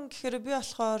жүжигчин гэхээр би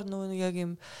болохоор нөгөө яг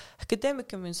юм академик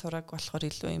юм сураг болохоор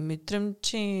илүү юм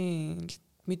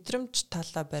мэдрэмж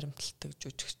талаа баримталдаг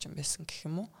жүжигчин байсан гэх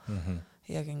юм уу.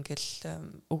 Яг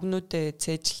ингээл өгнүүдээ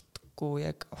цээжилдэггүй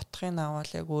яг утгыг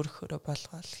аваад яг өөрөөрөө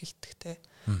болгоод хэлдэг те.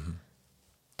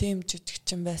 Тийм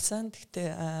жүжигчин байсан. Гэхдээ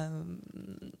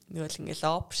нэг л ингээл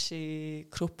опши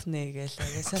крупнэ гээл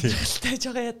сонирхолтой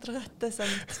жоо ядаргаатай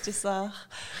санагдчихсан.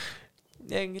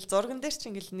 Яг ингээл зурган дээр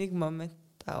чи ингээл нэг момент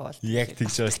аваад яг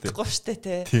тэгж байгаа шүү дээ. Гуштай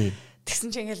те.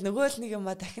 Тэгсэн чи ингээл нөгөө л нэг юм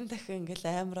дахин ингээл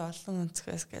амар олон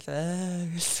өнцгөөс гээл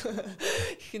гэлсэн.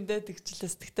 Ихэндээ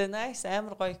тэгчлээс. Гэхдээ nice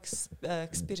амар гоё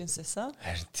experience байсан.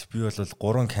 Харин би бол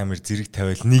 3 камер зэрэг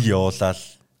тавиал нэг явуулаад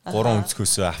 3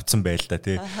 өнцгөөсөө авцсан байл та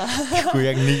тий. Тэгэхгүй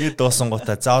яг нэгэд дуусан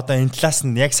гутаа. За одоо энэ талаас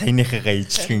нь яг саяныхыгаа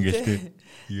ижлэх ингээл тий.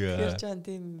 Яа. Тэр жан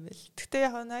тийм байл. Гэхдээ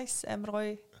яг nice амар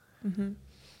гоё.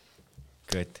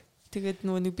 Good. Тэгээд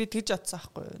нөгөө би тэгж бодсон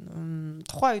аахгүй юу.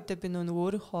 Тухайн үедээ би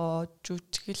нөгөө өөрийнхөө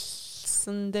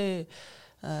жүжиглсэндээ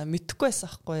мэдхгүй байсан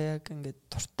аахгүй яг ингээд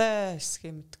дуртай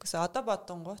хэсгээ мэдгүйсэн. Одоо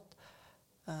бодонгууд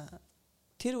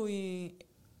тэр үеийн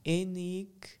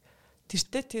энийг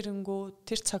тэртээ тэрэнгүү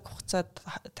тэр цаг хугацаад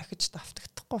дахиж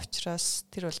давтагдахгүй учраас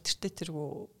тэр бол тэртээ тэргүү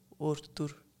өөр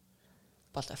дүр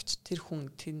бол авч тэр хүн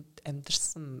тэнд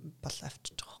амьдэрсэн бол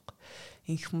авчиж байгаа байхгүй.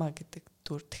 Инхма гэдэг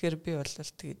дүр. Тэгэхээр би бол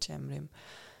тэгэж амар юм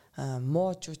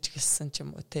муу жууч гэлсэн ч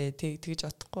юм уу тэгж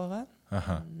бодохгүй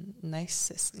байгаа.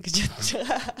 Nice гэж бодож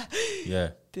байгаа.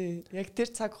 Яа. Тэг яг тэр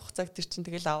цаг хугацааг тэр чинь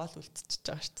тэгэл аваад үлдчихэж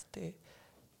байгаа шүү дээ.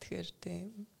 Тэгэхээр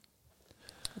тийм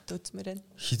үзмэрэн.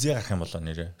 Хизээ гарах юм болоо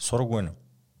нэрээ. Сураг байна уу?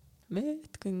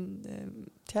 Мэдгүй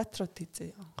театрууд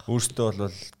хийзээ. Өөртөө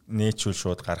бол нээчүүл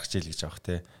шууд гаргаж ийл гэж авах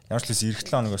те. Ямар ч лээс эх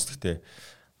 7 хоногоос гэхдээ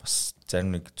бас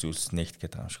зарим нэг зүйлс нээгт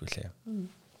гээд байгаа юм шиг үлээ.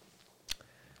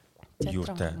 Юу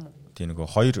та тийм нөгөө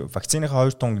хоёр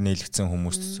вакциныхаа 2 тунг нээлгдсэн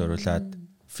хүмүүст зориулаад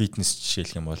фитнес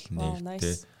жишээлх юм бол нэг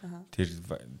те. Тэр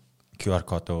QR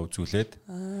кодоо үзүүлээд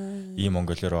ийм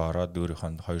Монголиороо ороод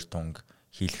өөрийнхөө 2 тунг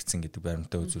хийлгцэн гэдэг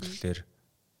баримтаа үзүүлэхлээр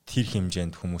тэр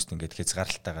хэмжээнд хүмүүст ингээд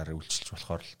хязгаарлалтаагаар үйлчилж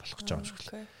болохоор болох ч юм шиг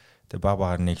л. Тэгээ баг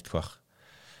багаар нэгдэх байх.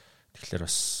 Тэгэхээр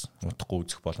бас утгагүй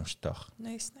үзэх боломжтой байх.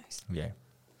 Nice. Yeah.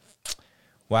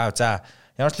 Wow, за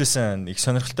ямар ч лсэн их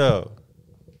сонирхолтой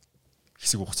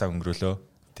хэсэг хугацаа өнгөрөөлөө.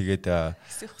 Тэгээд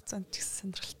хэсэг хугацаанд ч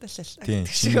гэсэн сонирхолтой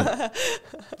л.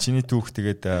 Чиний түүх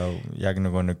тэгээд яг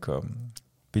нөгөө нэг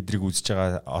бидрийг үзэж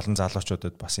байгаа олон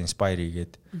залуучуудад бас инспайр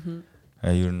хийгээд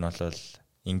ер нь бол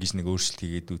ингэж нэг өөрчлөлт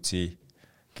хийгээд үзье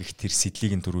гэх тэр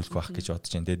сэтлийг нь төрүүлэх байх гэж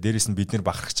бодож байна. Тэгээд дээрэс нь бид нэр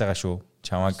бахархаж байгаа шүү.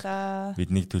 Чамайг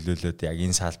биднийг төлөөлөөд яг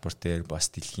энэ салбар дээр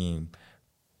бас дэлхийн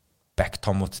бак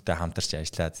томуудтай хамтарч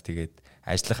ажиллаад тэгээд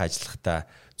ажиллахдаа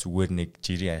зүгээр нэг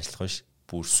жирийн ажиллах биш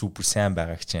бүр супер сайн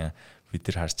байгааг чинь бид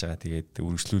нар харж байгаа. Тэгээд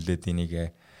үргэлжлүүлээд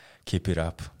энийг keep it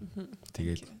up.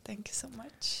 Тэгээд thank you so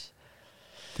much.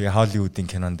 Тэгээ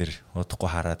Холливуудын кинон дэр удахгүй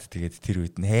хараад тэгээд тэр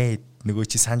үед нь нөгөө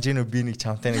чи санаж гэнэ би нэг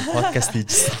чамтай нэг подкаст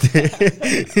хийжсэн тий.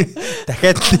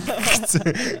 Дахиад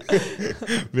хийсэн.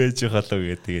 Вэж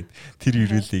халуу тэгээд тэр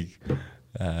ирүүлийг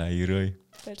ерөөй.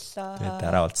 Баярлалаа. Тэгээд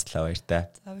дараа уулзлаа баяртай.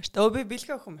 За баяртай. Би бэлэг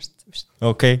авах юм марцсан ба шүү.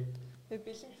 Окей. Би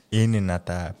бэлэг. Энэ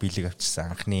надаа бэлэг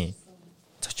авчирсан анхны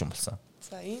зочин болсон.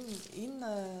 За энэ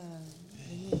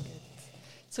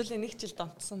сүүлийн нэг жил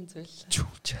донтсон зүйл.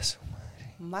 Чуучаас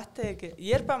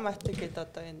Yerba mate гэдэг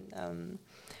одоо энэ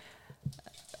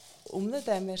Өмнөд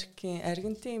Америкийн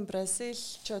Аргентин,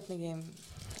 Бразилчууд нэг юм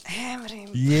амар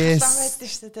юм байдаг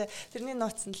шүү дээ. Тэрний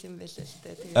нууцсан л юм байлээ л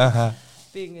дээ. Тэгээд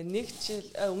би ингээ нэг жил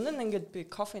өмнө нь ингээд би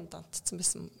кофеин донтцсон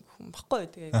байсан хүн баггүй.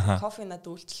 Тэгээд кофе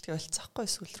надад үйлчлэлтэй болцсоохгүй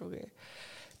сүүл рүүгээ.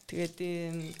 Тэгээд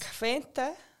ийм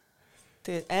кофеинтай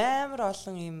тэгээд амар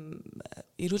олон ийм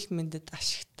эрүүл мэндэд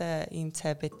ашигтай ийм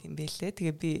цай байт юм байлээ.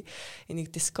 Тэгээ би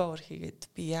энийг discover хийгээд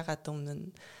би ягаад өмнө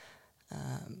нь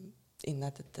энэ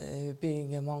надад би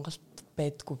ингээ Монголд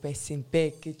байдгүй байсан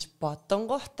бэ гэж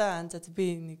бодонготой анзаад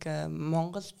би нэг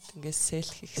Монголд ингээ сэл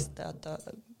хийх хэрэгтэй одоо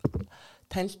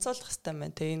танилцуулах хэрэгтэй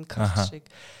байна. Тэгээ энэ кофе шиг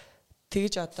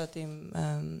тэгж одоо тийм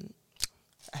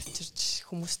авчирч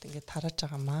хүмүүст ингээ тарааж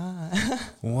байгаа маа.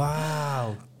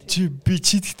 Вау. Би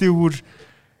чидгтээ бүр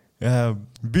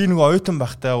би нэг оюутан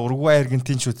байхдаа Уругвай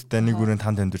аргентинчуудтай нэг өрөөнд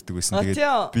хамт амьдардаг байсан.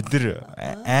 Тэгээд бид нар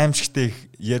аимшигтэй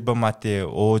yerba mate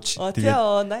ууж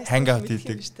тэгээд хангаут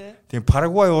хийдэг. Тийм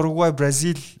Парагвай, Уругвай,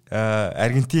 Бразил,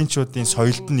 аргентинчуудын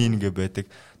соёлд нь ингээ байдаг.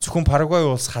 Зөвхөн Парагвай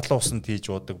улс халуун усанд хийж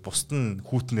уудаг, бусд нь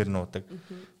хүүтнэр нь уудаг.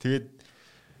 Тэгээд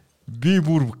би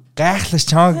бүр гайхлаж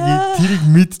чамаг тэрийг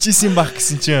мэдчихсэн байх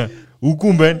гэсэн чинь үгүй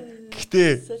юм байна.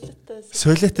 Гэхдээ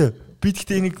солиотой бид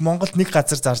гэхдээ энийг Монголд нэг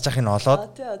газар зарж ахыг нь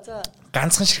олоод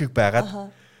ганцхан ширхэг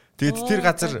байгаад тэгээд тэр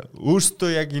газар өөртөө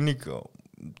яг энийг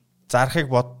зарахыг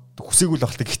хүсээгүй л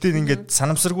багтал. Гэхдээ ингээд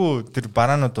санамсаргүй тэр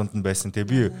бараанууд дунд нь байсан.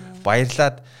 Тэгээ би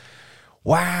баярлаад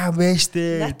ваа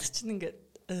бэштэй. Наад чинь ингээд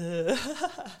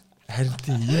харин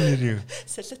тийм юм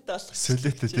солиотой болох.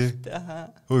 Солиотой тий.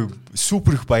 Ой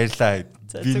супер их баярлаа.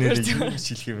 Би нэр юм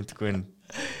шилхээ мэдгүй байна.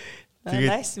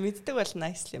 Тэгээд nice мэддэг бол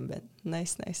nice юм байна.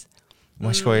 Nice.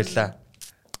 Маш их баярлаа.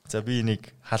 За би энийг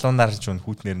халуунаар ч уун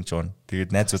хүүтнэр нь ч уун.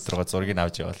 Тэгээд найзууд руугаа зургийг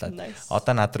авч явуулаад.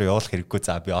 Одоо над руу явуулах хэрэггүй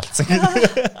за би олцсон гэдэг.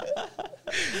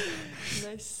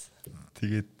 Nice.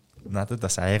 Тэгээд надад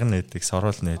бас аягн байдаг,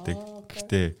 сорол нэдэг.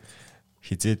 Гэхдээ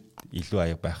хизээд илүү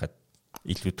аяг байхад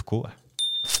илүүдэхгүй.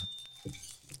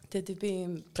 Тэгээд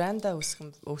би бранда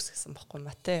үүсгэсэн баггүй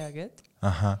Матея гэдэг.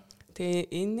 Тэгээ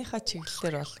энэнийхээ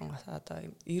чиглэлээр болгон одоо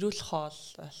эрүүл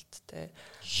хооллолт те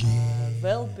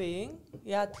well being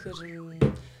яа тэгэхээр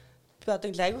би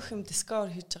одоо лайгх юм discover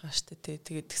хийж байгаа шүү дээ.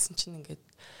 Тэгээд тэгсэн чинь ингээд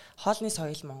хоолны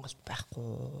соёл Монголд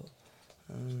байхгүй.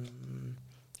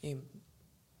 Ийм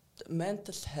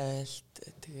mental health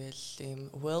тэгэл ийм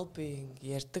well-being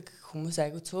ярддаг хүмүүс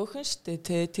айгүй цөөхөн шүү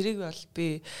дээ. Тэрийг бол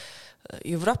би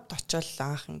Европт очиод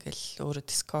анх ингээл өөрөө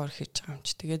discover хийж байгаа юм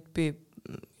чи. Тэгээд би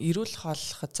эрүүл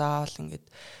хооллох заавал ингээд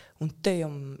үнэтэй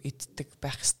юм иддэг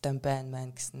байх хэрэгтэй байна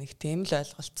гэсэн нэг тийм л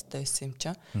ойлголттой байсан юм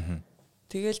чинь.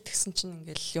 Тэгэл тэгсэн чинь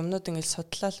ингээл юмнууд ингээл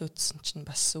судлаад үзсэн чинь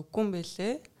бас үгүй юм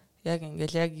байлээ.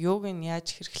 Яг юуг нь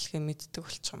яаж хэрэглэхээ мэддэг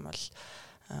болчих юм бол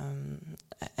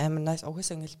амар nice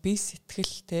угаасаа ингээл би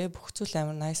сэтгэлтэй бүх зүйл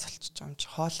амар nice болчих юм чи.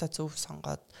 Хоолой зөв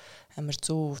сонгоод амар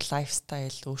зөв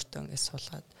лайфстайл өөртөө ингээд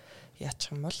суулгаад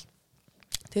яачих юм бол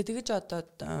тэгээ тэгэж одоо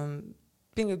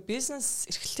би ингээд бизнес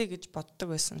эрхлэе гэж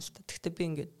боддог байсан л та. Гэхдээ би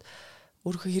ингээд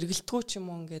өөрийнхөө хэрэгэлдэггүй ч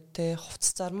юм уу ингээд те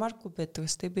хувцас зармааргүй байдаг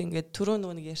ус те би ингээд түрүү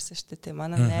нэг ярьсан шүү дээ те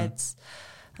манай найз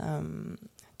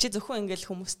чи зөвхөн ингээд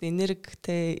хүмүүст энерги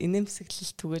те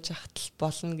инэмсэглэл түгэж ахтал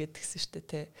болно гэдгсэн шүү дээ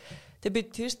те. Тэгээ би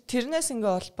тэрнээс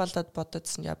ингээд олбалдаад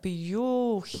бодоодсэн яа би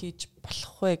юу хийж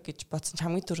болох вэ гэж бодсон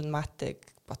хамгийн түрүүнд матэг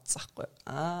бодсон хгүй.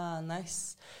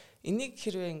 Nice. Энийг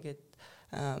хэрвээ ингээд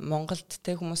Монголд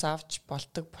те хүмүүс авч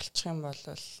болдог болчих юм бол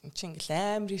эн чинь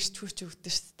ингээл амар ирчүүч өгдөө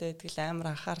шүү дээ. Тэгэл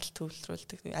амар анхаарал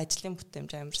төвлөрүүлдэг. Ажлын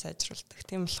бүтээмж амар сайжруулдаг.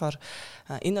 Тийм болохоор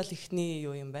энэ бол ихний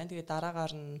юу юм байна. Тэгээ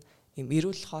дараагаар нь юм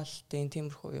эрүүл хоолтын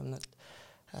тиймэрхүү юмнууд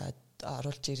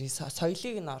оруулж ирээ.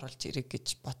 Соёлыг нь оруулж ирээ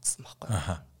гэж бодсон байхгүй.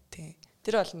 Тий.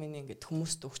 Тэр бол миний ингээд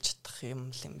хүмүүст өгч чадах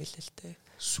юм билээ л дээ.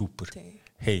 Супер.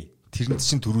 Хей тэрэнд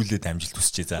чинь төрүүлээд амжилт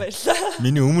хүсчээ за.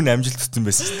 Миний өмнө амжилт хүссэн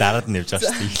байсан чи дараад нь явж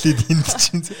байгаа шүү дээ. Эхлээд энд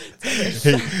чинь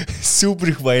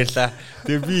супер их баярлаа.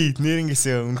 Тэгээ би нэрнгэс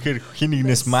үнэхээр хин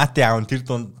нэгнээс мати аав тэр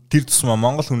тусмаа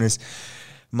монгол хүнээс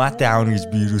мати аавна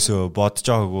гэж би юусоо бодож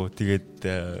байгаагүй.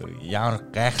 Тэгээд ямар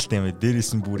гайхалтай юм бэ.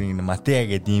 Дээрээс нь бүрийн Матеа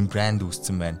гэдэг ийм брэнд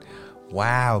үүссэн байна.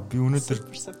 Вау, би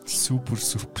өнөөдөр супер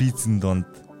сюрпризэн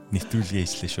донд нэвтрүүлгээ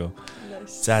хийлээ шүү.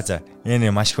 За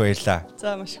энэ маш их баярлаа.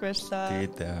 За маш их баярлаа.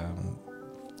 Тэгээд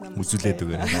үзүүлээд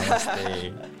өгөөрэй.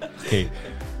 Намасте. Окей.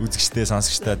 Үзэгчдээ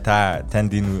сонсогчдоо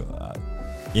танд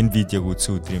энэ видеог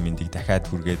үзсэн өдрийн мэндийг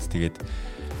дахиад хүргээд тэгээд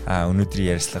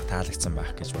өнөөдрийн ярилцлага таалагдсан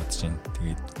байх гэж бодож байна.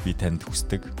 Тэгээд би танд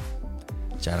хүсдэг.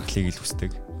 Жаргалыг л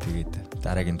хүсдэг. Тэгээд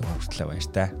дараагийн дугаар хүртэл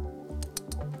баяртай.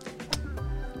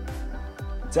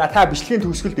 За та бичлэгийн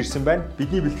төгсгөлд ирсэн байна.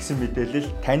 Бидний бэлтгэсэн мэдээлэл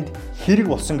танд хэрэг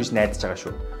болсон гэж найдаж байгаа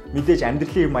шүү. Мэдээж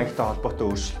амьдралын маягтай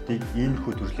холбоотой өөрчлөлтийг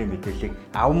иймэрхүү төрлийн мэдээллийг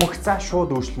авмагцаа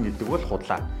шууд өөрчлөн гэдэг бол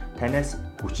худлаа. Танаас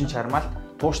хүчин чармаалт,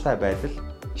 тууштай байдал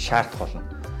шаардах болно.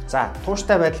 За,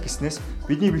 тууштай байдал гэснээс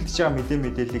бидний бэлтэж байгаа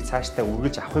мэдээллийг цаашдаа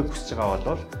үргэлж авахыг хүсэж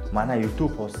байгаа бол манай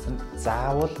YouTube хуудсанд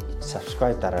заавал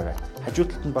subscribe дараарай. Хажуу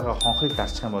талд нь байгаа хонхыг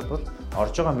дарчих юм бол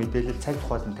орж байгаа мэдээлэл цаг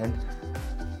тухайд нь танд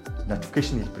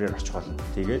notification хэлбэрээр очих болно.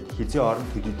 Тэгээд хизээ орон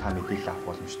төдий та мэдээлэл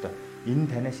авах боломжтой.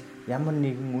 Энэ танаас ямар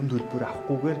нэгэн үн төлбөр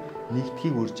авахгүйгээр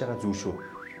нэгдхийг урьж байгаа зүйл шүү.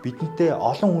 Бидэнтэй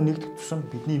олон хүн нэгдэх тусам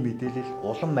бидний мэдээлэл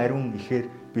улам мариун ихээр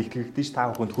бэлтгэгдэж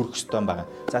та бүхэнд хүрэх ёстой байгаа.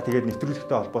 За тэгээд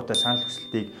нэвтрүүлэгтэй холбоотой санал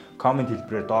хүсэлтийг комент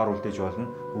хэлбэрээр доор үлдээж болно.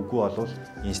 Үгүй болвол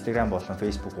Instagram болон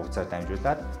Facebook хуудасаар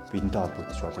дамжуулаад бидэнтэй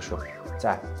холбогдож болно шүү.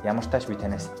 За ямар тааш би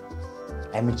танаас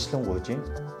амжилтлан гуйж юм.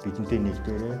 Бидэнтэй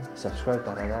нэгдээрээ subscribe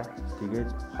дараарай. Тэгээд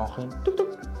хонхын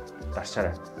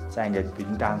дарчаарай. За ингээд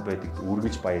бидэнтэй хамт байдаг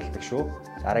үргэлж баярлагдав шүү.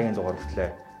 Дараагийн дугаар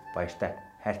хүртэл баяртай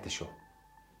хайртай шүү.